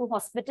home to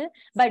hospital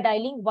by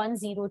dialing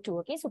 102,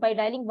 okay? So by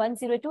dialing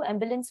 102,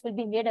 ambulance will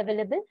be made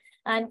available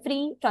and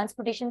free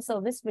transportation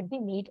service will be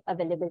made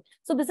available.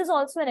 So this is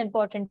also an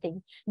important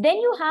thing. Then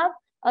you have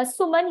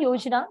Suman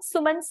Yojana.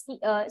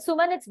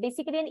 Suman, it's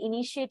basically an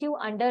initiative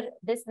under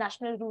this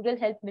National Rural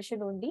Health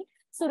Mission only.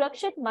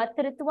 Surakshit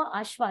Matritva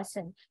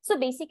Ashvasan. So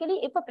basically,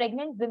 if a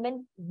pregnant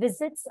woman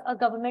visits a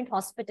government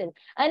hospital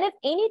and if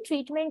any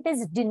treatment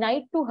is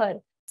denied to her,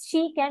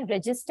 she can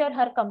register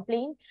her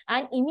complaint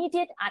and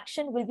immediate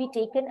action will be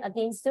taken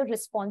against the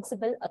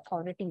responsible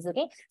authorities,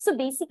 okay? So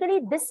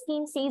basically, this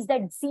scheme says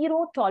that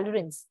zero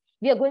tolerance.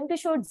 We are going to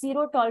show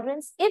zero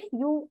tolerance if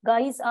you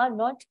guys are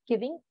not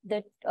giving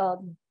the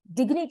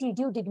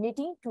due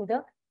dignity to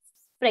the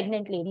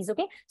pregnant ladies,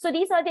 okay? So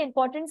these are the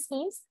important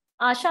schemes.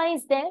 ASHA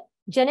is there.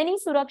 Janani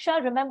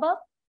Suraksha, remember,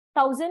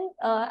 1,000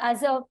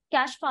 as a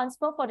cash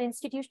transfer for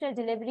institutional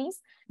deliveries.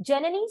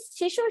 Janani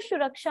Shishu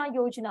Suraksha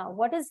Yojana.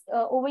 What is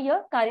over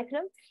here,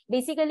 Karyakram?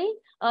 Basically,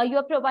 you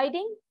are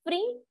providing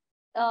free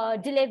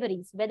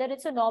deliveries, whether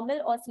it's a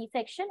normal or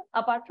C-section.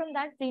 Apart from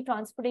that, free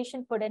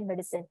transportation, food and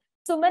medicine.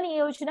 Suman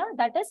Yojana,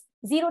 that is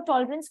zero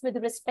tolerance with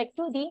respect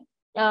to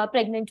the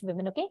pregnant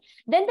women, okay?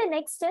 Then the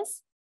next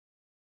is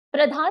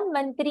Pradhan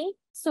Mantri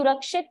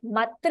Surakshit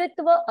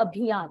Matritva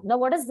Abhiyan. Now,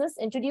 what is this?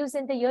 Introduced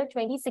in the year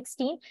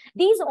 2016.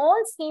 These all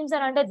schemes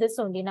are under this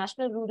only,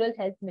 National Rural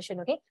Health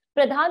Mission, okay?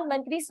 Pradhan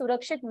Mantri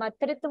Surakshit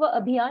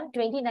Matritva Abhiyan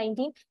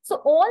 2019.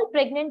 So all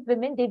pregnant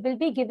women, they will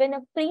be given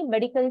a free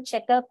medical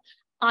checkup,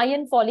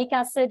 iron folic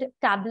acid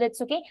tablets,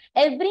 okay?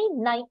 Every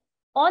night,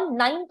 on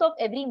 9th of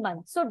every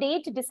month. So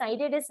date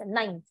decided is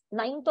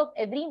 9th of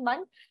every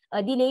month.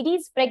 The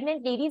ladies,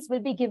 pregnant ladies will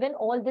be given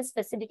all this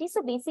facility.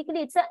 So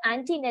basically it's an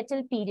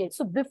antenatal period.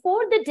 So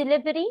before the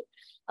delivery,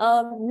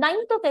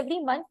 9th of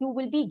every month, you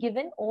will be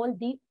given all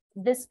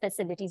this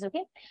facilities.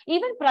 Okay.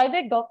 Even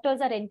private doctors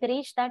are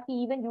encouraged that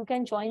even you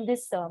can join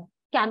this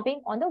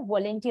camping on the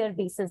volunteer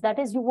basis. That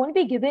is, you won't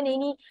be given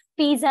any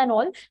fees and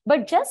all,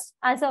 but just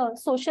as a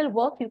social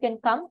work, you can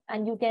come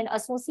and you can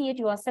associate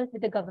yourself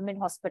with the government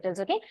hospitals.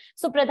 Okay.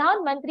 So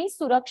Pradhan Mantri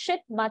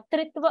Surakshit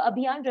Matritva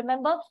Abhiyan,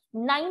 remember,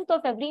 9th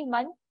of every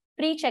month,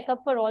 free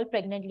checkup for all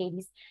pregnant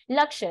ladies.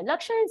 Laksha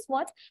is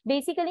what?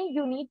 Basically,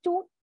 you need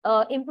to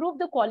improve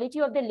the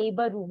quality of the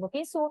labor room.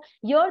 Okay, so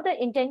here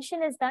the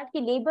intention is that the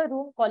labor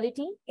room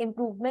quality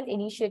improvement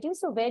initiative.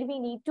 So where we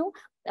need to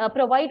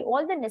provide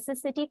all the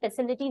necessity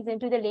facilities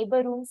into the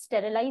labor room,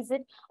 sterilize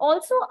it.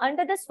 Also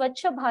under the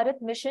Swachh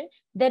Bharat mission,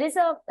 there is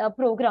a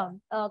program,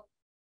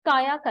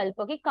 Kaya Kalp.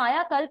 Okay,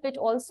 Kaya Kalp, it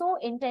also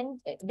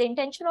the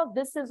intention of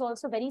this is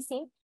also very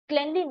same,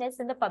 cleanliness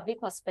in the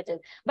public hospital.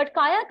 But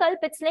Kaya Kalp,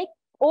 it's like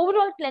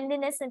overall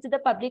cleanliness into the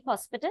public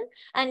hospital,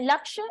 and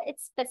Lakshya,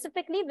 it's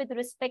specifically with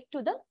respect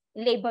to the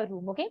labor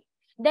room. Okay.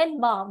 Then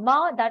Ma,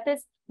 that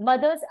is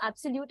mother's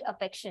absolute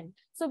affection.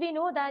 So we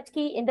know that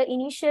in the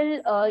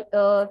initial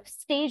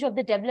stage of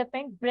the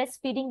development,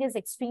 breastfeeding is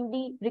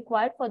extremely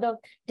required for the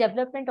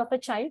development of a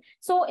child.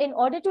 So in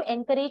order to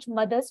encourage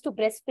mothers to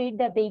breastfeed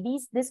their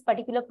babies, this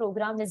particular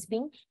program is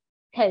being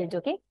held.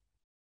 Okay.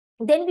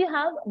 Then we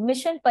have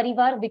Mission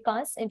Parivar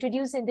Vikas,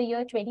 introduced in the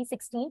year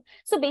 2016.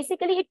 So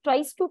basically, it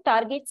tries to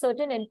target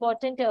certain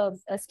important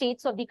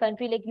states of the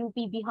country like UP,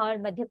 Bihar,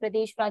 Madhya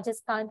Pradesh,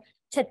 Rajasthan,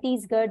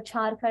 Chhattisgarh,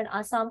 Jharkhand,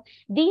 Assam.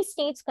 These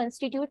states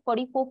constitute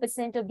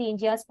 44% of the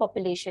India's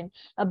population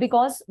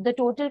because the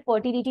total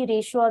fertility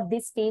ratio of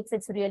these states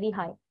is really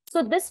high.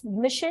 So this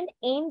mission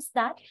aims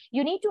that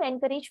you need to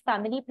encourage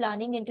family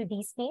planning into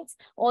these states.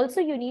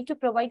 Also, you need to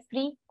provide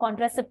free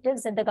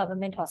contraceptives in the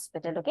government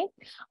hospital. Okay.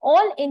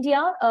 All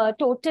India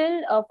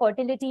total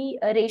fertility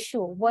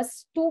ratio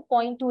was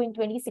 2.2 in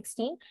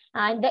 2016,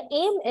 and the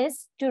aim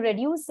is to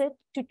reduce it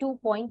to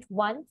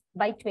 2.1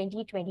 by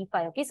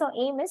 2025. Okay, so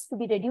aim is to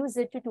be reduce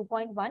it to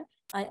 2.1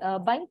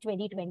 by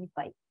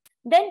 2025.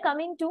 Then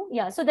coming to,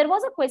 so there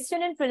was a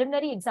question in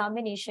preliminary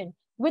examination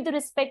with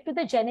respect to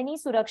the Janani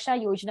Suraksha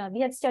Yojana.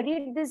 We have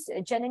studied this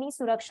Janani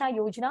Suraksha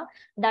Yojana,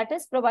 that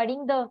is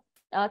providing the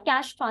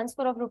cash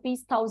transfer of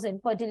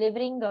 ₹1,000 for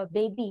delivering a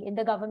baby in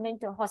the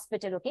government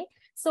hospital. Okay,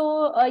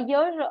 so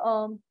here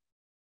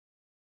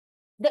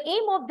the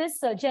aim of this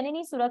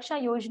Janani Suraksha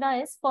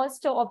Yojana is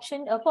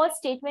first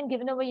statement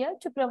given over here,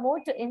 to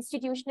promote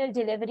institutional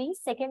delivery.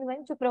 Second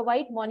one, to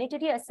provide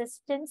monetary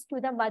assistance to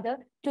the mother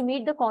to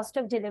meet the cost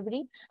of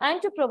delivery,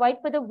 and to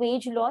provide for the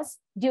wage loss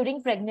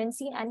during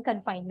pregnancy and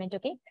confinement.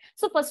 Okay.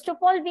 So first of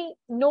all, we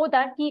know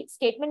that the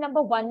statement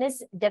number 1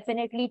 is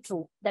definitely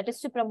true. That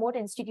is to promote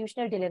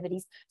institutional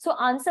deliveries. So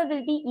answer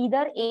will be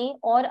either A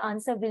or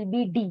answer will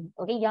be D.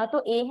 Okay. Ya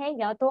to A hai,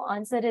 ya to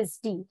answer is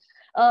D.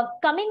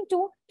 Coming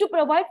to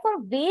provide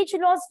for wage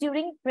loss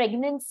during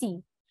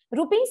pregnancy,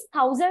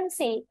 ₹1,000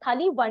 से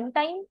खाली one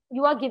time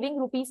you are giving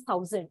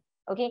 ₹1,000.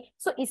 Okay,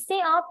 so इससे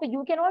आप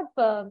you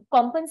cannot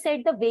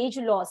compensate the wage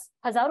loss.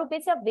 1,000 रुपए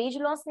से आप wage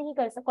loss नहीं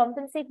कर सकते,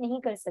 compensate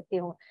नहीं कर सकते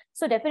हो.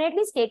 So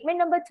definitely statement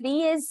number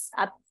 3 is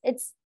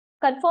it's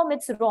confirm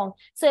it's wrong.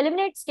 So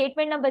eliminate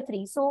statement number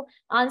 3. So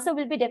answer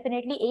will be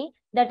definitely A,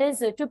 that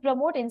is to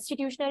promote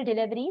institutional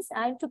deliveries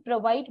and to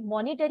provide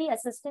monetary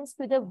assistance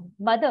to the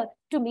mother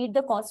to meet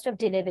the cost of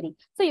delivery.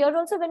 So here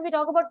also, when we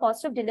talk about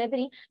cost of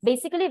delivery,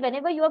 basically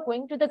whenever you are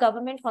going to the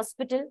government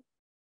hospital,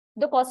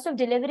 the cost of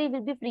delivery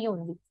will be free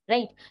only,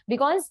 right?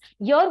 Because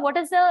here, what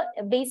is the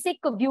basic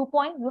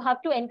viewpoint? You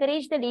have to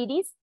encourage the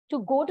ladies to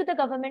go to the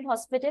government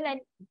hospital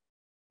and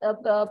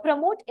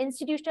promote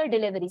institutional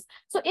deliveries.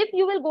 So if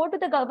you will go to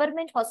the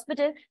government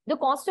hospital, the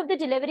cost of the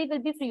delivery will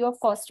be free of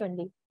cost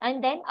only.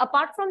 And then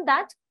apart from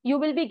that, you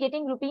will be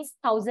getting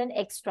 ₹1,000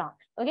 extra.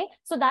 Okay.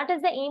 So that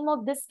is the aim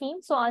of this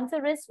scheme. So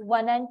answer is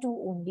 1 and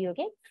 2 only.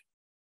 Okay.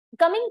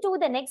 Coming to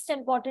the next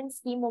important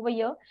scheme over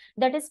here,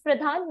 that is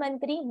Pradhan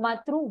Mantri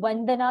Matru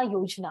Vandana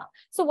Yojana.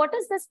 So what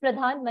is this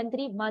Pradhan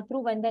Mantri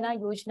Matru Vandana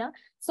Yojana?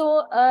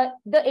 So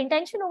the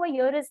intention over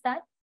here is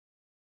that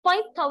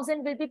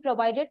 5,000 will be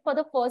provided for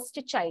the first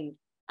child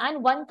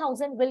and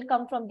 1,000 will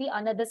come from the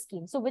another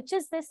scheme. So which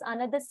is this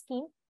another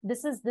scheme?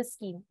 This is this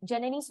scheme,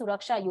 Janani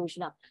Suraksha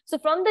Yojana. So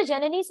from the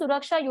Janani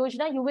Suraksha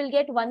Yojana, you will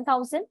get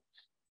 1,000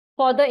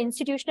 for the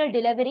institutional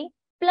delivery,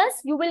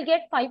 plus you will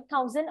get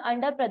 5,000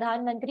 under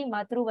Pradhan Mantri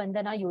Matru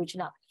Vandana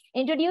Yojana,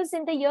 introduced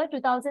in the year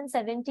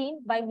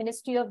 2017 by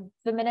Ministry of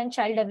Women and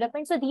Child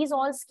Development. So these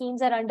all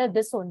schemes are under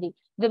this only,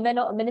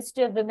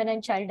 Ministry of Women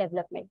and Child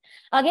Development.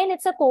 Again,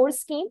 it's a core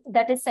scheme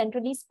that is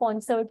centrally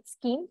sponsored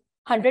scheme.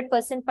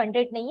 100%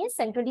 funded nahi hai,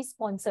 centrally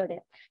sponsored hai.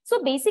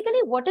 So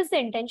basically, what is the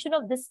intention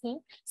of this scheme?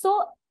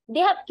 So they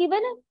have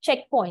given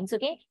checkpoints.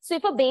 Okay, so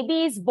if a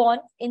baby is born,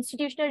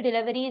 institutional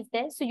delivery is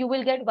there, so you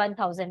will get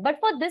 1,000. But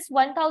for this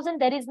 1,000,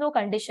 there is no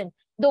condition.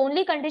 The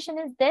only condition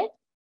is there,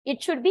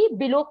 it should be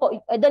below,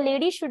 the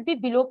lady should be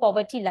below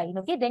poverty line,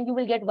 okay? Then you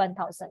will get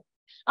 1,000.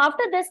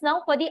 After this,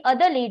 now for the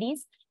other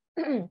ladies,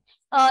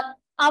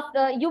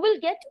 after you will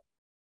get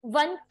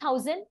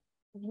 1,000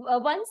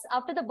 once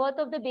after the birth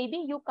of the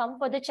baby. You come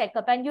for the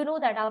checkup, and you know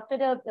that after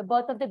the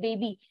birth of the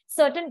baby,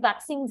 certain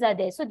vaccines are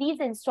there. So these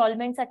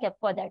installments are kept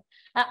for that.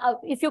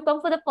 If you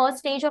come for the first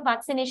stage of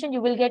vaccination,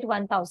 you will get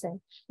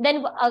 1,000.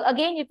 Then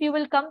again, if you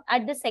will come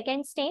at the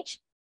second stage,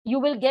 you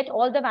will get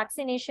all the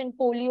vaccination,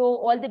 polio,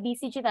 all the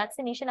BCG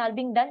vaccination are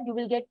being done. You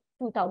will get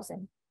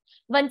 2,000.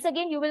 Once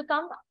again, you will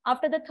come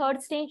after the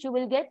third stage, you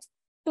will get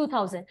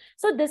 2,000.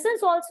 So this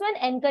is also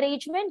an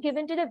encouragement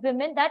given to the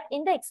women that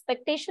in the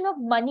expectation of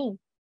money,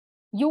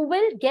 you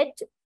will get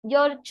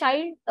your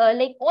child,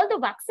 like all the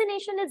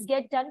vaccination is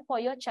get done for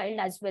your child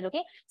as well,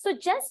 okay? So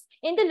just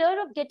in the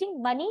lure of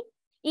getting money,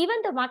 even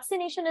the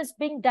vaccination is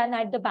being done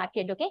at the back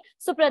end, okay?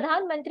 So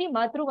Pradhan Mantri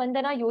Matru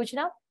Vandana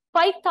Yojana,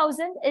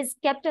 5,000 is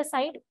kept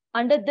aside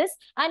under this,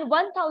 and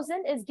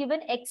 1,000 is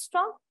given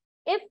extra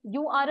if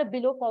you are a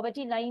below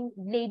poverty line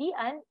lady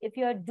and if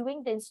you are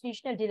doing the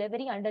institutional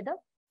delivery under the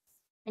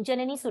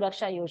Janani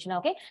Suraksha Yojana,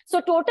 okay?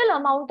 So total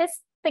amount is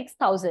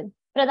 6,000.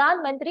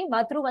 Pradhan Mantri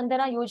Matru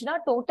Vandana Yojana,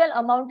 total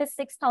amount is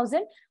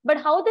 6,000.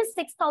 But how this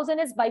 6,000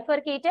 is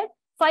bifurcated?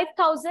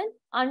 5,000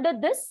 under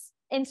this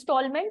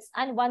installments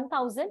and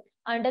 1,000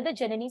 under the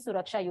Janani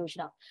Suraksha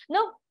Yojana.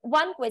 Now,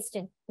 one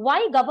question: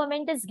 why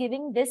government is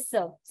giving this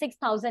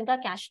 6,000 ka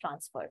cash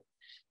transfer?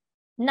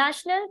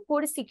 National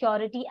Food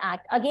Security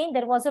Act. Again,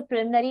 there was a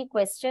preliminary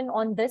question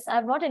on this. I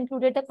have not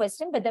included the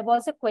question, but there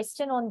was a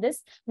question on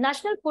this.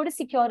 National Food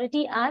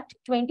Security Act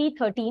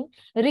 2013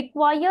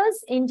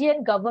 requires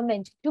Indian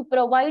government to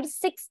provide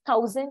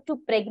 6,000 to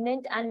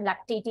pregnant and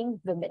lactating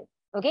women.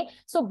 Okay,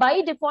 so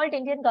by default,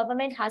 Indian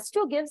government has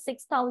to give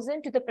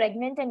 6,000 to the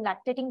pregnant and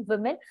lactating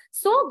women.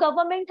 So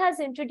government has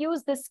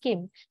introduced this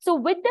scheme. So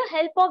with the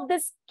help of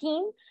this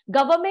scheme,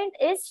 government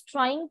is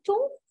trying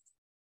to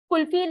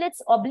fulfill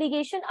its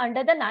obligation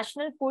under the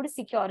National Food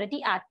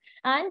Security Act.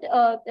 And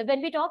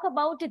when we talk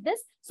about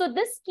this, so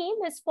this scheme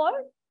is for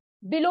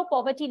below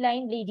poverty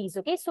line ladies,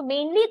 okay? So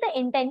mainly the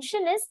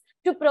intention is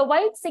to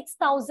provide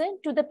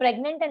 6,000 to the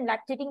pregnant and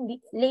lactating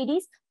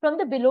ladies from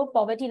the below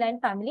poverty line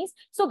families.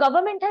 So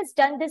government has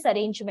done this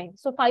arrangement.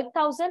 So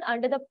 5,000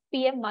 under the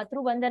PM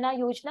Matru Vandana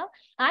Yojana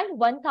and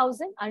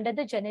 1,000 under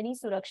the Janani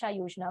Suraksha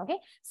Yojana, okay?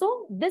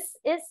 So this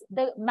is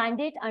the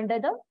mandate under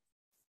the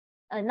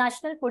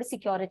National Food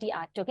Security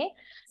Act, okay?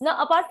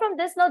 Now, apart from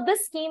this, now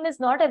this scheme is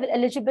not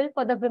eligible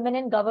for the women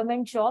in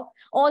government job.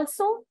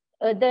 Also,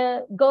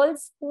 the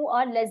girls who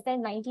are less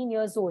than 19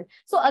 years old.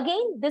 So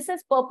again, this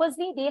is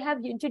purposely, they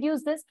have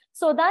introduced this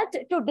so that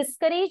to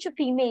discourage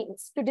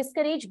females, to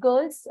discourage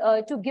girls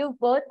to give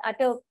birth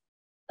at a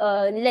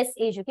less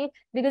age, okay?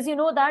 Because you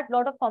know that a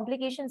lot of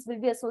complications will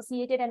be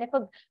associated, and if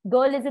a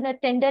girl is in a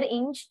tender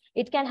age,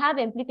 it can have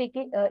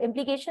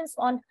implications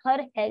on her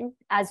health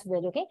as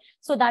well, okay?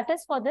 So that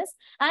is for this,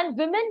 and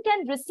women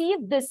can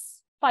receive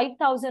this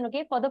 5,000,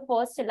 okay, for the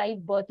first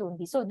live birth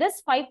only. So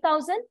this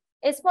 5,000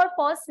 is for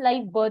first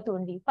live birth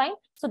only, fine?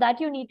 So that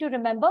you need to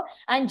remember.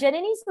 And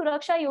Janani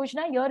Suraksha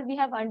Yojana, here we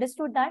have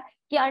understood that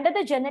under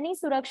the Janani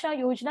Suraksha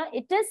Yojana,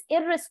 it is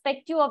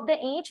irrespective of the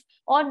age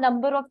or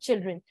number of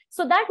children.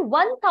 So that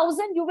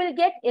 1,000 you will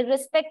get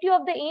irrespective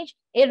of the age,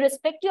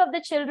 irrespective of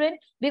the children,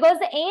 because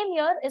the aim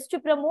here is to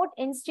promote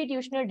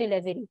institutional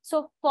delivery.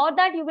 So for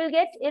that you will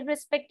get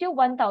irrespective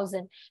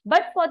 1,000.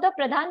 But for the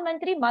Pradhan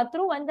Mantri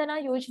Matru Vandana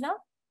Yojana,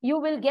 you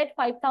will get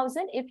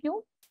 5,000 if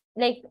you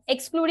like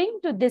excluding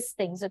to these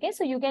things, okay?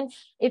 So you can,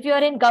 if you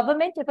are in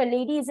government, if a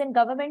lady is in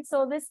government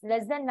service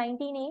less than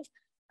 19 age,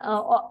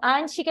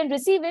 and she can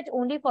receive it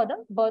only for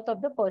the birth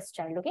of the first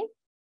child, okay?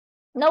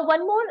 Now,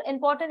 one more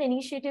important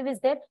initiative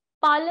is that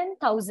Palan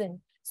 1,000.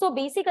 So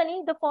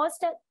basically, the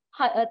first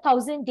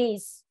 1,000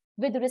 days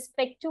with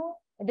respect to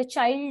the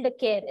child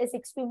care is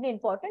extremely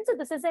important. So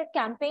this is a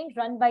campaign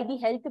run by the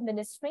Health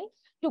Ministry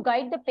to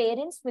guide the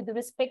parents with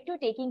respect to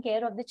taking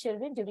care of the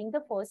children during the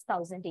first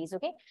 1,000 days,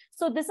 okay?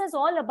 So this is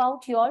all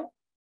about your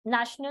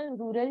National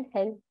Rural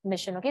Health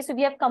Mission, okay? So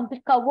we have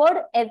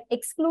covered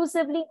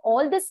exclusively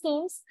all the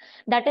schemes,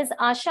 that is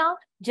Asha,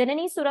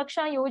 Janani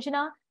Suraksha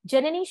Yojana,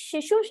 Janani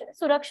Shishu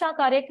Suraksha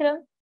Karyakram,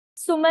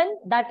 Suman,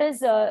 that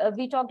is,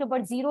 we talked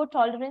about zero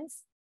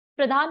tolerance,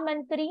 Pradhan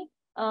Mantri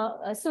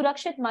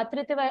Surakshit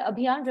Matritva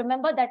Abhiyan,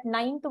 remember that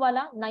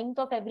 9th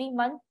of every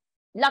month,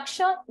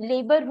 Laksha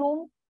labor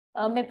room,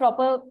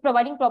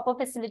 providing proper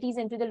facilities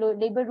into the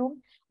labor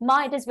room.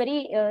 Ma, it is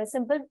very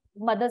simple,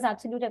 mother's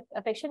absolute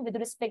affection with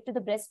respect to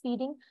the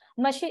breastfeeding.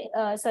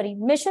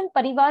 Mission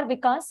Parivar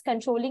Vikas,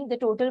 controlling the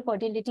total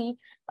fertility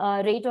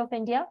rate of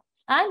India.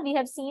 And we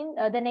have seen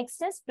the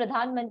next is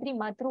Pradhan Mantri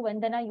Matru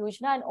Vandana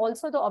Yojana, and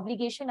also the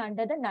obligation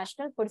under the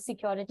National Food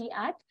Security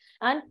Act,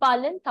 and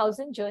Palan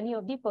 1,000 journey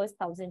of the first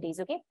 1,000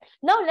 days, okay?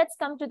 Now let's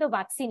come to the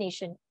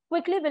vaccination.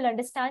 Quickly, we'll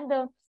understand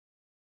the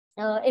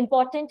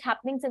important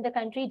happenings in the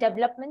country,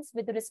 developments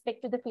with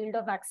respect to the field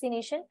of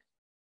vaccination.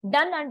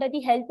 Done under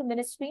the Health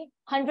Ministry,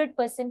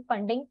 100%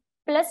 funding,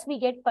 plus we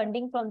get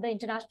funding from the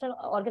international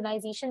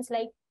organizations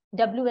like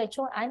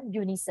WHO and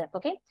UNICEF.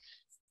 Okay.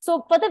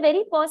 So for the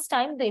very first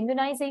time, the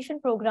immunization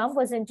program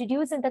was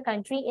introduced in the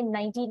country in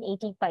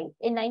 1985.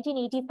 In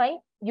 1985,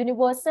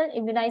 Universal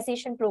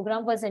Immunization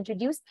Program was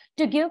introduced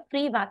to give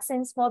free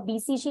vaccines for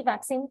BCG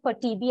vaccine for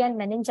TB and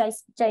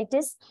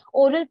meningitis,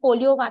 oral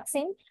polio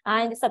vaccine,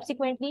 and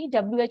subsequently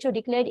WHO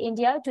declared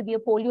India to be a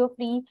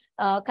polio-free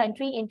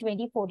country in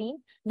 2014.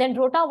 Then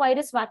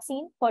rotavirus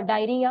vaccine for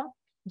diarrhea.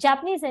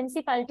 Japanese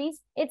encephalitis,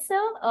 it's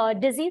a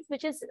disease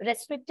which is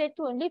restricted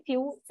to only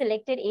few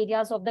selected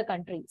areas of the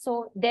country.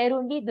 So there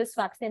only this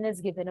vaccine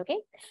is given, okay?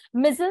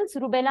 Measles,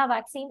 rubella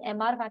vaccine,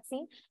 MR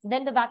vaccine,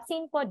 then the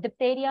vaccine for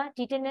diphtheria,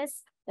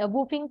 tetanus,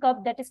 whooping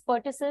cough, that is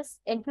pertussis,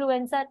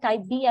 influenza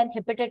type B and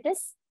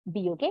hepatitis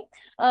B, okay?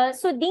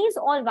 So these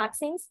all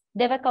vaccines,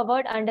 they were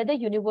covered under the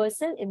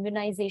Universal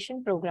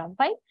Immunization Program,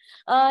 fine?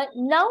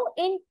 Now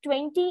in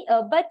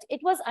but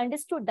it was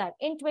understood that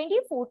in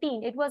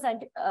 2014, it was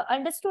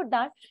understood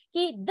that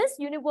this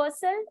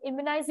Universal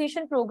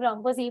Immunization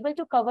Program was able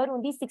to cover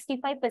only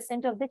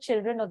 65% of the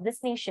children of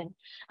this nation.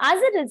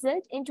 As a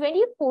result, in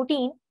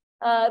 2014,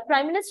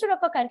 Prime Minister of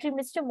our country,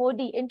 Mr.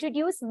 Modi,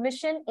 introduced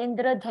Mission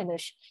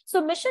Indradhanush.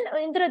 So Mission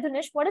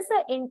Indradhanush, what is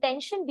the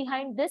intention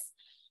behind this?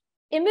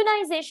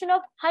 Immunization of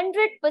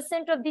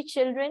 100% of the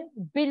children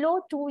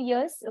below 2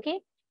 years, okay,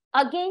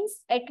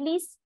 against at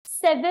least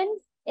 7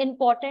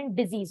 important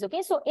disease,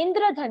 okay? So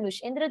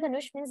Indradhanush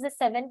means the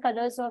 7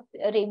 colors of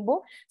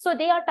rainbow. So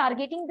they are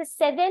targeting the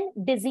 7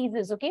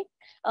 diseases, okay?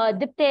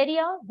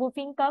 Diphtheria,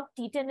 whooping cough,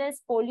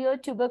 tetanus, polio,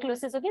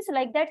 tuberculosis, okay? So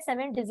like that,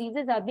 7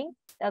 diseases are being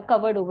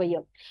covered over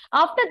here.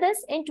 After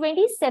this, in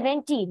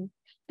 2017,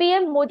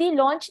 PM Modi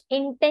launched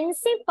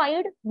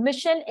intensified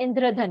Mission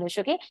Indradhanush,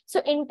 okay? So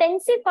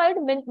intensified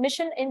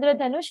Mission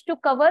Indradhanush to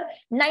cover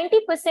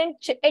 90%,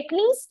 at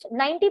least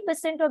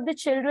 90% of the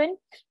children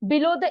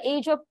below the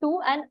age of 2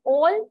 and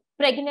all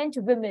pregnant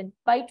women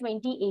by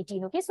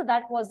 2018, okay? So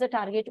that was the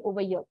target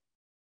over here.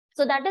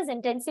 So that is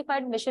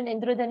intensified Mission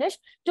Indradhanush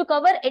to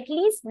cover at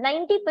least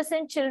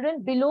 90%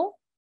 children below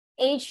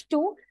age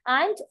 2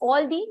 and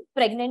all the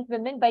pregnant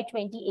women by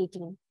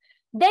 2018.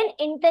 Then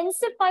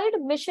intensified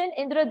Mission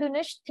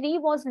Indradhanush 3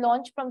 was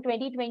launched from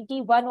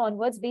 2021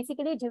 onwards.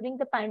 Basically, during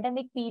the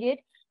pandemic period,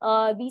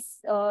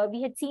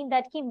 we had seen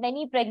that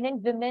many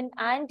pregnant women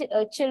and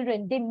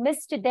children, they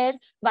missed their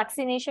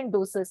vaccination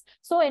doses.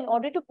 So in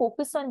order to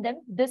focus on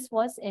them, this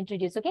was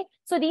introduced, okay?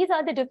 So these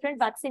are the different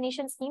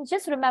vaccination schemes.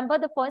 Just remember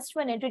the first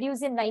one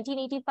introduced in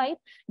 1985.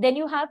 Then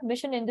you have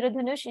Mission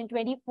Indradhanush in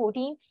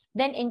 2014.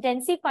 Then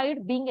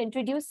intensified being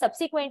introduced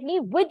subsequently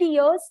with the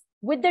years,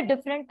 with the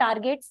different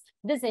targets,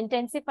 this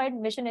intensified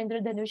Mission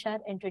Indradhanush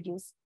are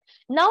introduced.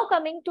 Now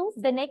coming to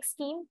the next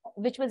scheme,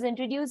 which was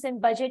introduced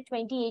in budget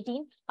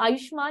 2018,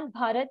 Ayushman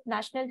Bharat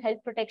National Health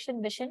Protection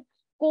Mission.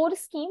 Core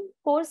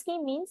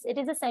scheme means it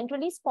is a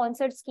centrally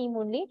sponsored scheme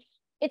only.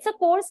 It's a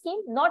core scheme,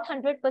 not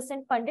 100%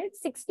 funded,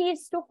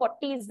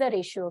 60:40 is the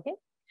ratio, okay?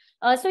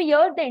 So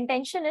here the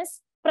intention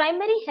is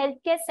primary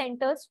healthcare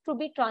centers to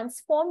be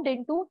transformed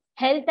into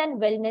health and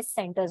wellness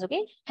centers,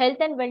 okay? Health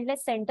and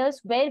wellness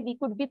centers where we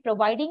could be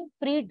providing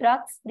free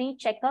drugs, free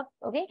checkup,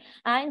 okay?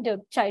 And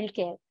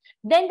childcare.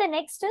 Then the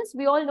next is,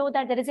 we all know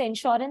that there is an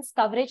insurance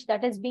coverage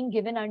that is being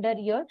given under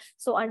here.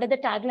 So under the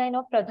tagline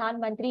of Pradhan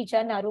Mantri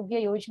Jan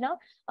Arogya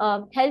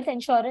Yojana, health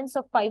insurance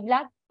of 5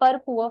 lakh per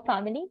poor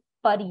family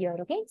per year,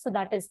 okay? So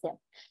that is there.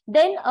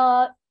 Then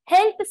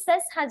health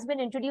cess has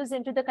been introduced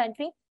into the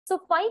country. So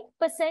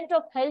 5%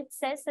 of health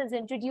cess is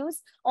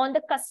introduced on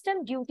the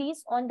custom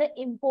duties on the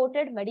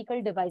imported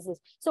medical devices.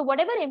 So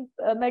whatever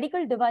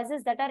medical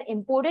devices that are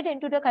imported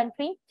into the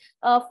country,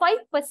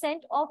 5%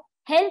 of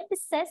health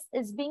cess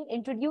is being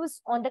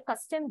introduced on the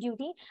custom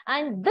duty,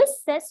 and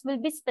this cess will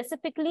be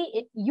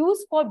specifically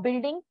used for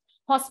building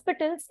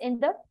hospitals in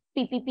the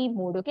PPP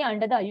mode, okay,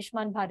 under the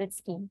Ayushman Bharat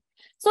scheme.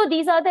 So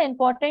these are the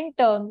important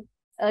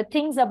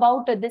things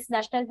about this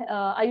National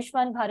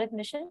Ayushman Bharat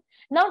mission.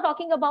 Now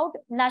talking about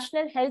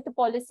National Health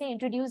Policy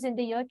introduced in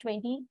the year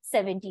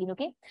 2017,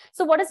 okay.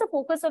 So what is the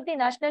focus of the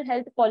National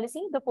Health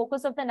Policy? The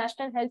focus of the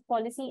National Health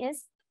Policy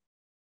is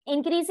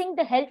increasing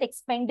the health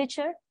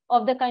expenditure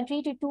of the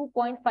country to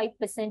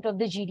 2.5% of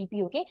the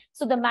GDP, okay?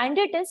 So the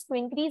mandate is to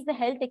increase the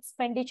health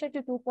expenditure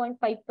to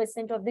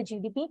 2.5% of the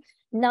GDP.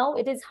 Now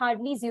it is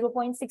hardly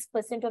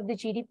 0.6% of the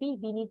GDP.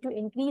 We need to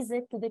increase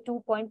it to the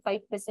 2.5%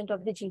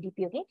 of the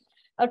GDP, okay?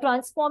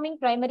 Transforming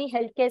primary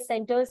healthcare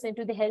centers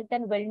into the health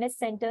and wellness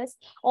centers.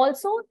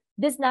 Also,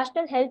 this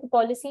National Health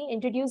Policy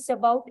introduced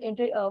about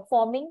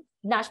forming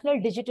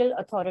National Digital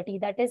Authority,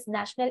 that is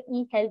National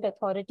E-Health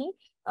Authority.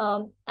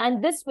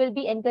 And this will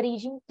be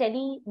encouraging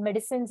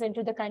telemedicines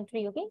into the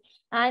country, okay?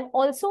 And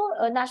also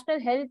National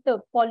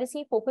Health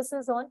Policy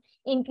focuses on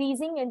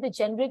increasing in the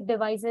generic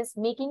devices,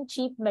 making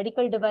cheap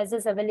medical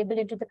devices available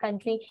into the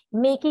country,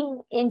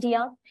 making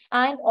India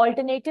an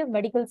alternative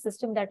medical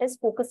system that is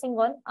focusing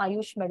on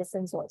Ayush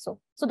medicines also.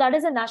 So that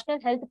is a National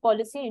Health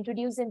Policy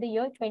introduced in the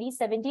year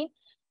 2017.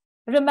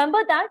 Remember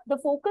that the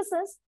focus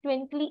is to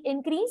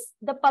increase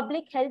the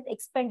public health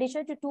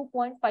expenditure to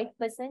 2.5%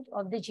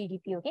 of the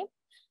GDP, okay?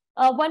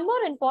 One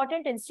more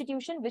important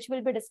institution which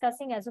we'll be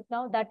discussing as of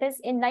now, that is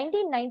in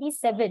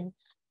 1997,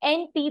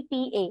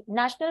 NPPA,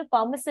 National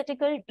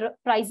Pharmaceutical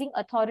Pricing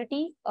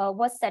Authority,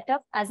 was set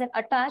up as an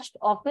attached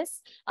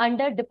office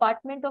under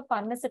Department of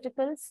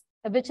Pharmaceuticals,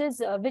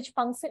 which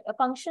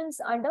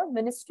functions under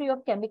Ministry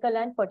of Chemical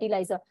and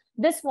Fertilizer.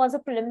 This was a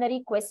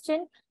preliminary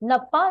question.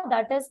 NAPA,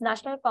 that is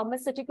National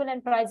Pharmaceutical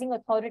and Pricing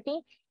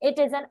Authority, it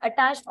is an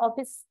attached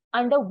office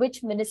under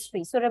which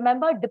ministry? So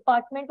remember,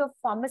 Department of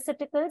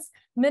Pharmaceuticals,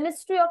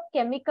 Ministry of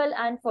Chemical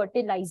and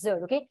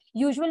Fertilizer. Okay,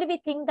 usually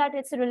we think that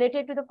it's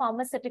related to the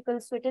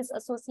pharmaceuticals, so it is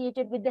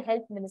associated with the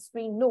health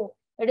ministry. No,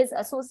 it is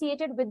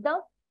associated with the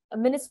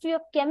Ministry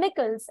of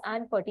Chemicals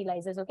and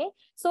Fertilizers. Okay,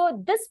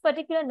 so this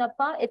particular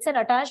NAPA, it's an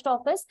attached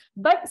office,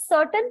 but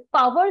certain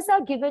powers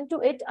are given to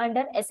it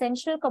under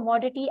Essential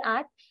Commodity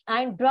Act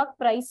and Drug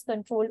Price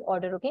Control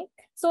Order. Okay,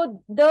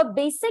 so the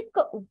basic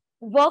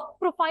work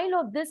profile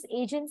of this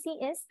agency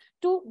is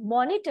to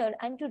monitor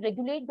and to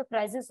regulate the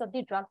prices of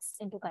the drugs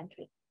into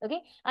country,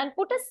 okay, and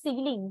put a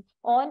ceiling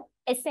on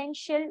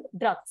essential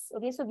drugs.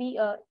 Okay, so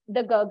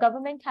the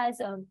government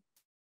has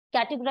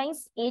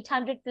categorized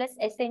 800 plus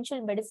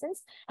essential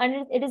medicines,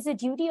 and it is the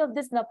duty of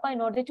this NAPA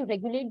in order to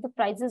regulate the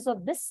prices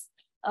of this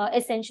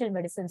essential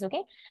medicines.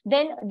 Okay,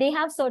 then they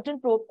have certain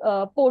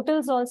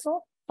portals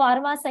also.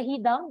 Pharma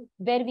Sahi Dam,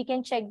 where we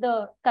can check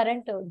the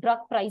current drug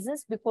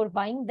prices before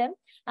buying them,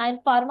 and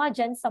Pharma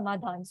Jan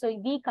Samadhan. So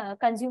we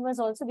consumers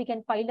also, we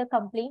can file a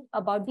complaint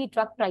about the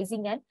drug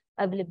pricing and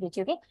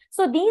availability. Okay,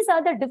 so these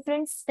are the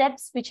different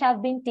steps which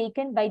have been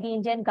taken by the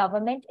Indian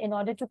government in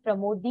order to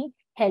promote the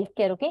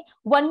healthcare. Okay,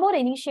 one more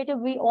initiative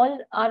we all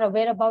are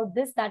aware about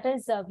this, that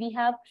is we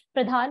have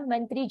Pradhan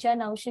Mantri Jan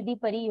Aushadhi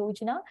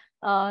Pariyojana,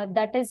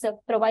 that is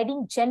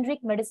providing generic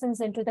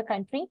medicines into the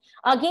country.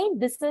 Again,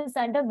 this is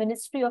under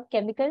Ministry of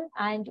Chemical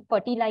and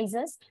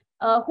Fertilizers.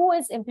 Who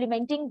is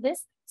implementing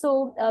this?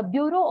 So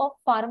Bureau of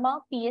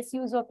Pharma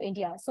PSUs of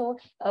India. So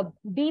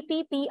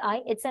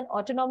BPPI, it's an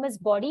autonomous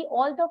body.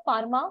 All the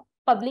pharma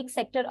public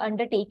sector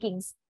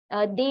undertakings,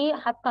 they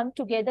have come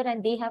together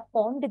and they have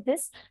formed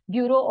this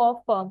Bureau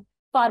of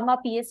Pharma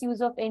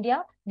PSUs of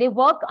India. They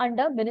work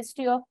under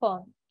Ministry of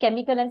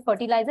Chemical and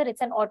Fertilizer.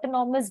 It's an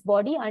autonomous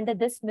body under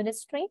this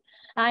ministry,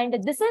 and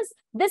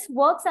this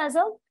works as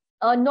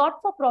a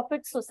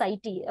not-for-profit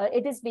society.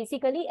 It is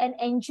basically an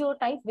NGO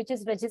type which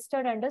is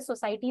registered under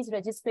Societies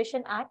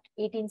Registration Act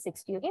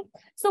 1860. Okay,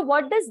 so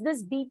what does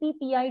this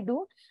BPPI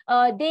do?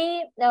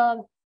 They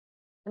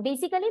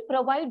basically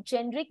provide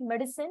generic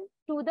medicine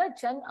to the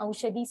Jan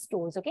Aushadhi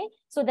stores. Okay,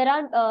 so there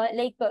are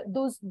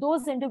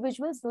those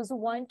individuals, those who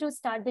want to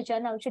start the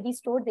Jan Aushadhi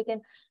store, they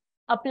can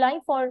apply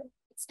for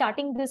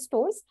starting the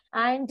stores,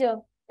 and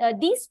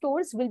these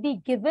stores will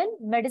be given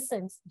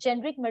medicines,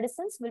 generic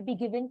medicines will be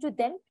given to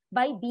them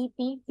by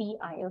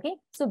BPPI. Okay,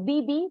 so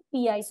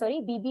BBPI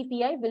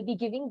will be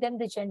giving them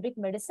the generic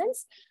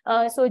medicines.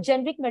 So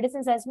generic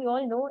medicines, as we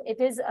all know,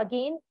 it is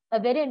again a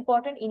very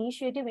important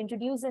initiative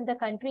introduced in the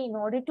country in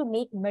order to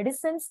make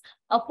medicines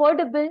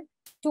affordable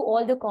to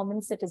all the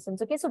common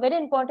citizens. Okay, so very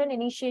important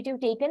initiative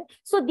taken.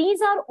 So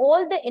these are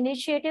all the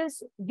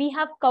initiatives we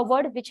have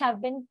covered, which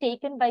have been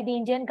taken by the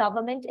Indian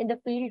government in the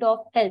field of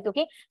health.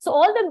 Okay, so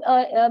all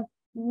the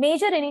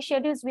major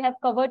initiatives we have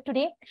covered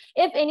today.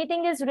 If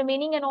anything is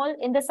remaining and all,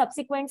 in the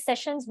subsequent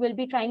sessions we'll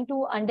be trying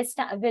to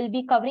understand, we'll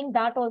be covering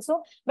that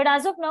also. But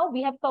as of now,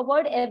 we have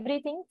covered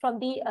everything from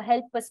the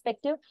health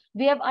perspective.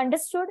 We have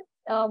understood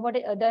what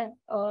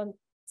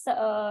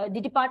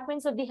the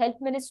departments of the health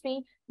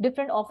ministry,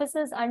 different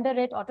offices under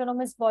it,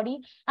 autonomous body,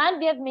 and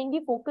we have mainly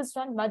focused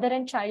on mother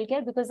and child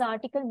care, because the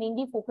article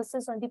mainly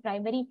focuses on the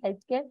primary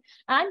health care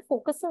and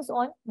focuses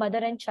on mother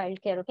and child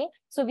care. Okay,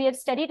 so we have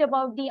studied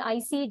about the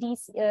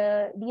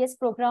ICDS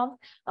program,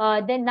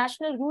 then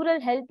National Rural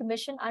Health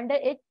Mission, under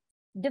it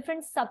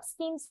different sub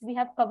schemes we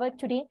have covered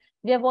today.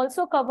 We have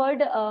also covered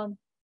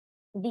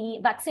the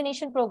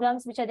vaccination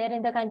programs which are there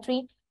in the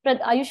country,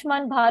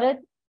 Ayushman Bharat,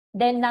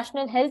 then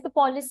National Health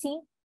Policy,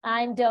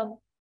 and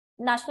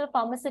National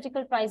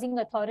Pharmaceutical Pricing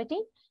Authority,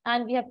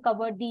 and we have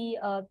covered the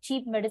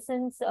cheap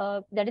medicines,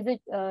 that is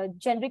the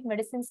generic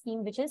medicine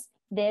scheme which is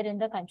there in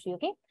the country.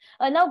 Okay,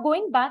 now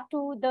going back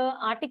to the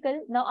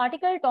article. Now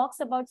article talks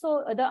about,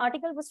 so the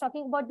article was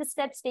talking about the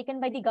steps taken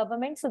by the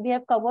government, so we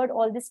have covered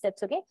all the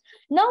steps. Okay,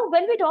 now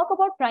when we talk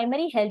about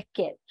primary health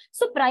care,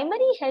 so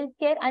primary health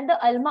care and the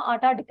Alma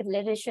Ata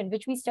Declaration,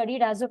 which we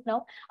studied as of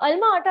now,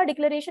 Alma Ata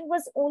Declaration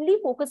was only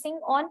focusing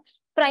on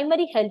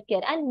primary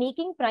healthcare and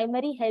making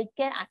primary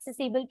healthcare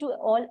accessible to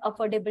all,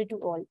 affordable to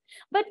all.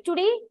 But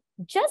today,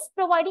 just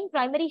providing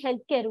primary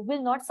healthcare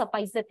will not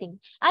suffice the thing.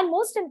 And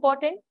most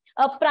important,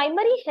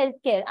 primary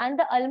healthcare and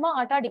the Alma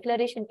Ata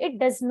Declaration, it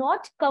does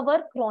not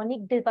cover chronic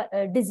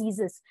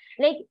diseases.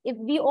 Like, if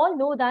we all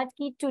know that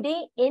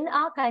today in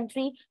our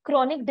country,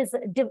 chronic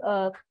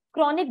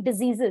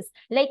diseases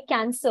like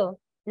cancer,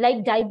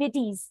 like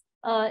diabetes,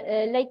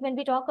 like when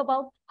we talk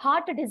about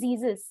heart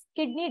diseases,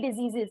 kidney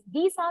diseases,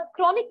 these are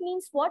chronic,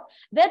 means what?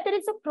 Where there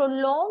is a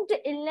prolonged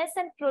illness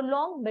and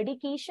prolonged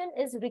medication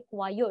is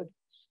required.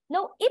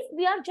 Now, if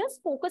we are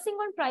just focusing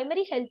on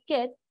primary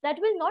healthcare, that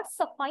will not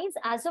suffice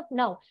as of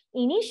now.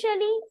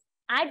 Initially,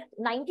 at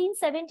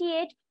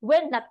 1978,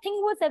 where nothing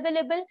was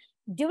available,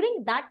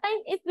 during that time,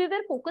 if we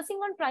were focusing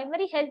on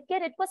primary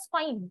healthcare, it was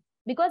fine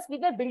because we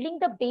were building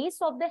the base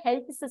of the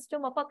health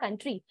system of our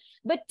country.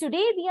 But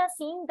today we are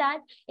seeing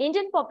that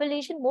Indian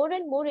population, more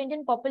and more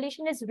Indian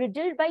population is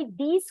riddled by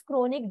these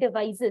chronic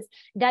diseases,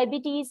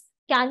 diabetes,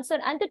 cancer,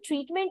 and the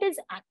treatment is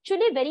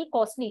actually very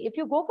costly. If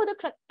you go for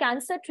the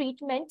cancer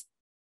treatment,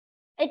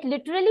 it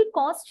literally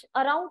costs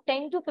around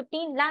 10 to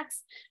 15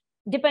 lakhs,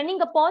 depending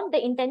upon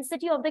the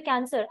intensity of the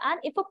cancer. And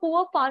if a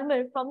poor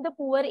farmer from the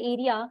poor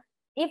area,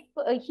 if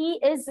he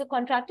is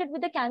contracted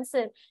with the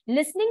cancer,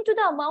 listening to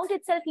the amount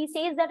itself, he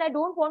says that I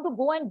don't want to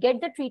go and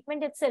get the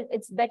treatment itself.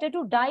 It's better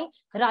to die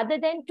rather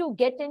than to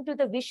get into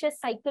the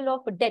vicious cycle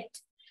of debt.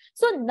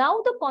 So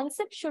now the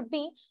concept should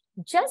be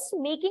just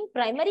making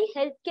primary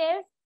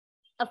healthcare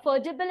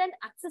affordable and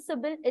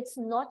accessible. It's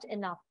not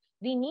enough.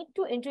 We need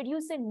to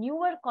introduce a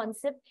newer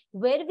concept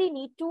where we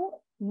need to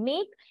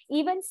make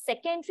even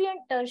secondary and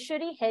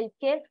tertiary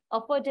healthcare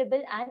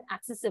affordable and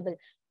accessible.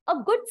 A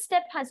good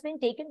step has been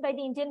taken by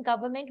the Indian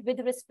government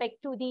with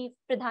respect to the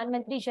Pradhan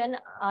Mantri Jan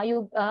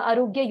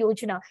Arogya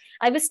Yojana.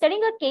 I was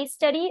studying a case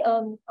study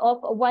of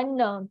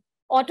one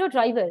auto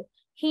driver.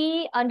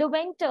 He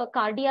underwent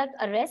cardiac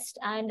arrest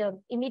and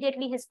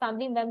immediately his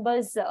family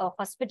members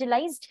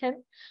hospitalized him.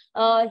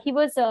 He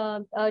was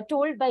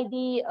told by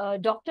the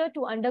doctor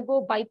to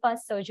undergo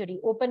bypass surgery,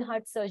 open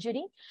heart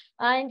surgery.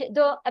 And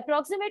the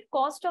approximate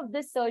cost of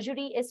this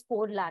surgery is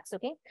 4 lakhs.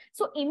 Okay.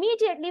 So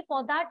immediately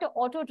for that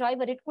auto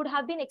driver, it could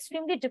have been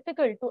extremely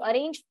difficult to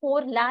arrange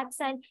 4 lakhs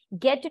and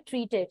get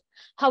treated.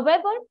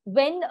 However,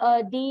 when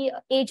the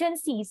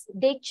agencies,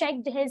 they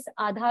checked his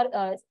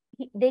Aadhaar,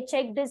 they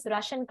checked this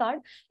ration card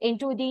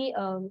into the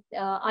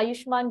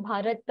Ayushman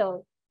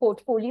Bharat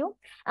portfolio,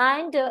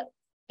 and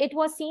it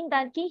was seen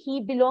that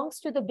he belongs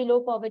to the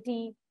below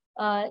poverty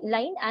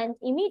line, and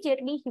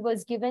immediately he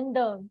was given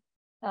the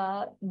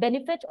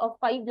benefit of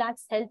 5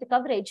 lakhs health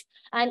coverage,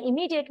 and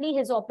immediately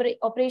his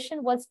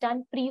operation was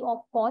done free of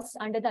cost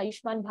under the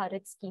Ayushman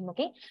Bharat scheme.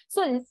 Okay,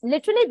 so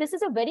literally this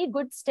is a very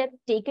good step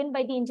taken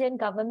by the Indian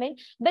government,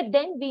 but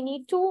then we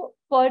need to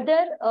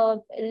further,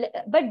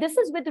 but this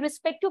is with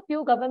respect to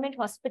few government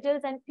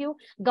hospitals and few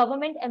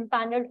government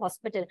empaneled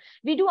hospitals.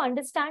 We do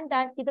understand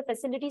that the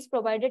facilities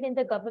provided in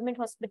the government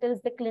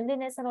hospitals, the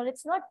cleanliness and all,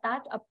 it's not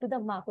that up to the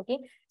mark. Okay,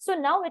 so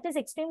now it is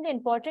extremely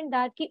important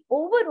that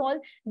overall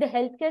the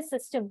healthcare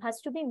system has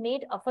to be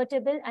made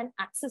affordable and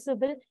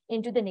accessible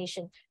into the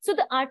nation. So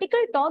the article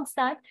talks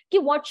that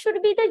what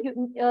should be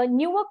the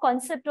newer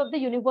concept of the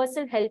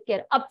universal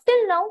healthcare. Up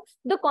till now,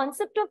 the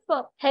concept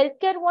of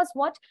healthcare was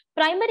what?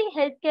 Primary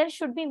healthcare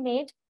should be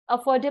made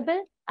affordable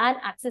and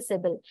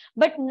accessible.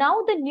 But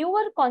now the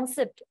newer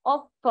concept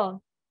of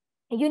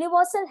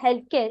universal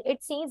healthcare,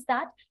 it says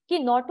that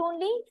not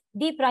only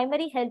the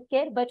primary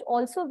healthcare, but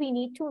also we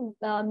need to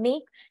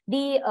make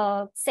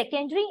the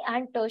secondary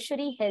and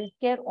tertiary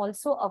healthcare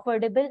also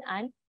affordable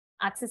and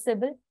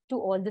accessible to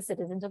all the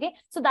citizens. Okay,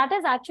 so that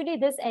is actually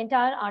this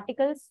entire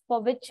articles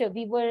for which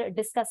we were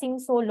discussing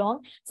so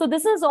long. So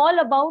this is all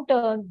about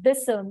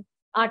this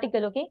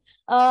article. Okay,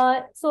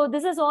 so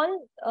this is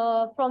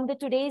all from the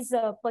today's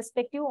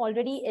perspective.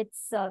 Already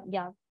it's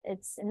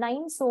it's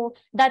 9, so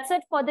that's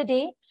it for the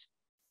day.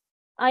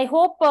 I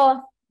hope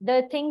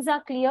the things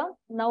are clear.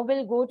 Now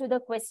we'll go to the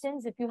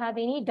questions. If you have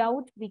any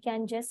doubt, we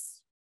can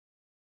just,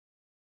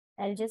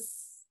 I'll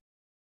just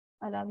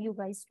allow you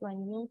guys to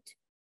unmute.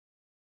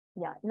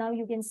 Yeah, now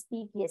you can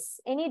speak. Yes,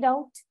 any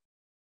doubt?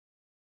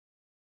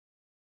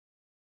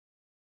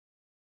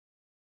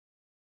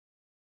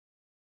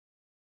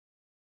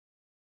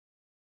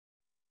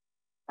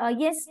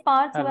 Yes,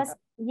 Parth was,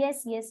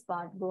 yes,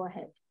 Parth, go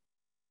ahead.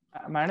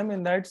 Madam,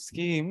 in that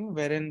scheme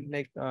wherein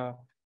like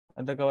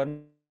the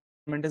government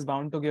is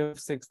bound to give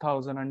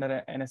 6,000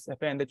 under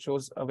NSFA, and it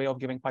shows a way of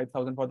giving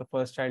 5,000 for the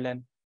first child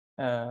and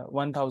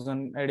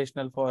 1,000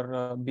 additional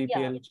for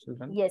BPL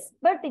children. Yes,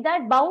 but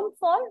that bound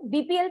for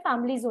BPL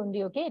families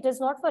only. Okay, it is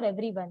not for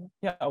everyone.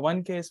 Yeah,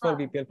 one case for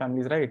BPL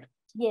families, right?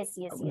 Yes.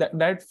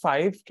 That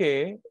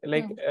 5K,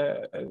 like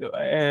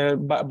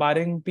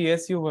barring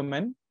PSU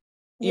women,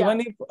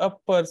 even if a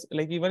person,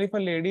 like even if a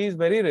lady is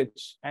very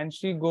rich and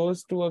she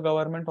goes to a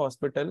government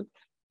hospital,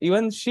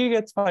 even she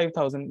gets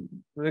 5,000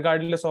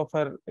 regardless of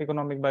her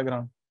economic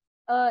background.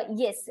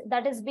 Yes,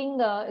 that is being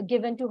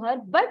given to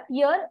her. But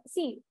here,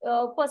 see,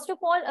 first of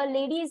all, a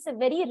lady is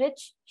very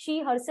rich.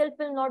 She herself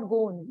will not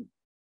go only.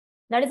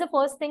 That is the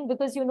first thing,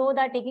 because you know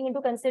that taking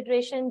into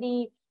consideration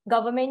the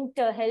government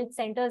health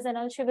centers and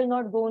all, she will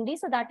not go only.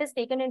 So that is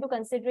taken into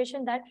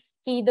consideration that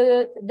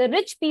the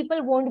rich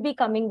people won't be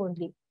coming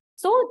only.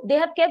 So they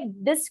have kept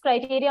this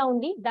criteria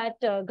only, that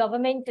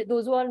government,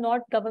 those who are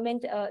not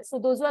government, so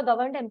those who are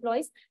government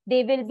employees,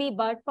 they will be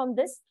barred from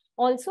this.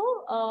 Also,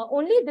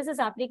 only this is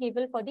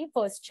applicable for the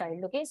first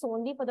child. Okay, so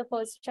only for the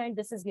first child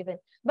this is given,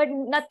 but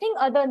nothing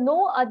other,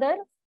 no other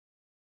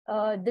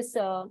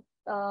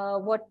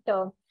what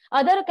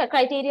other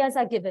criteria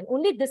are given.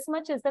 Only this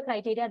much is the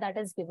criteria that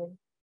is given.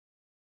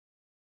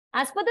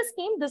 As per the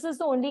scheme, this is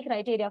the only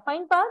criteria.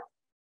 Fine, Parth?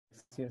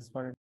 Yes,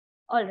 got it.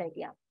 All right,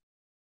 yeah.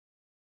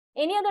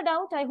 Any other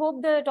doubt? I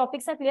hope the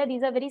topics are clear.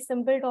 These are very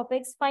simple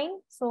topics. Fine.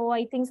 So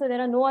I think so there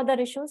are no other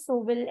issues. So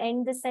we'll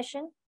end this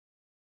session.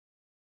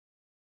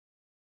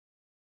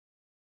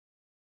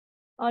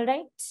 All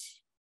right.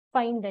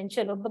 Fine then.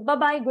 Chalo.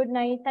 Bye-bye. Good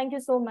night. Thank you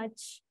so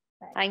much.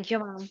 Bye. Thank you,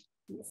 ma'am.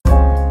 Yes.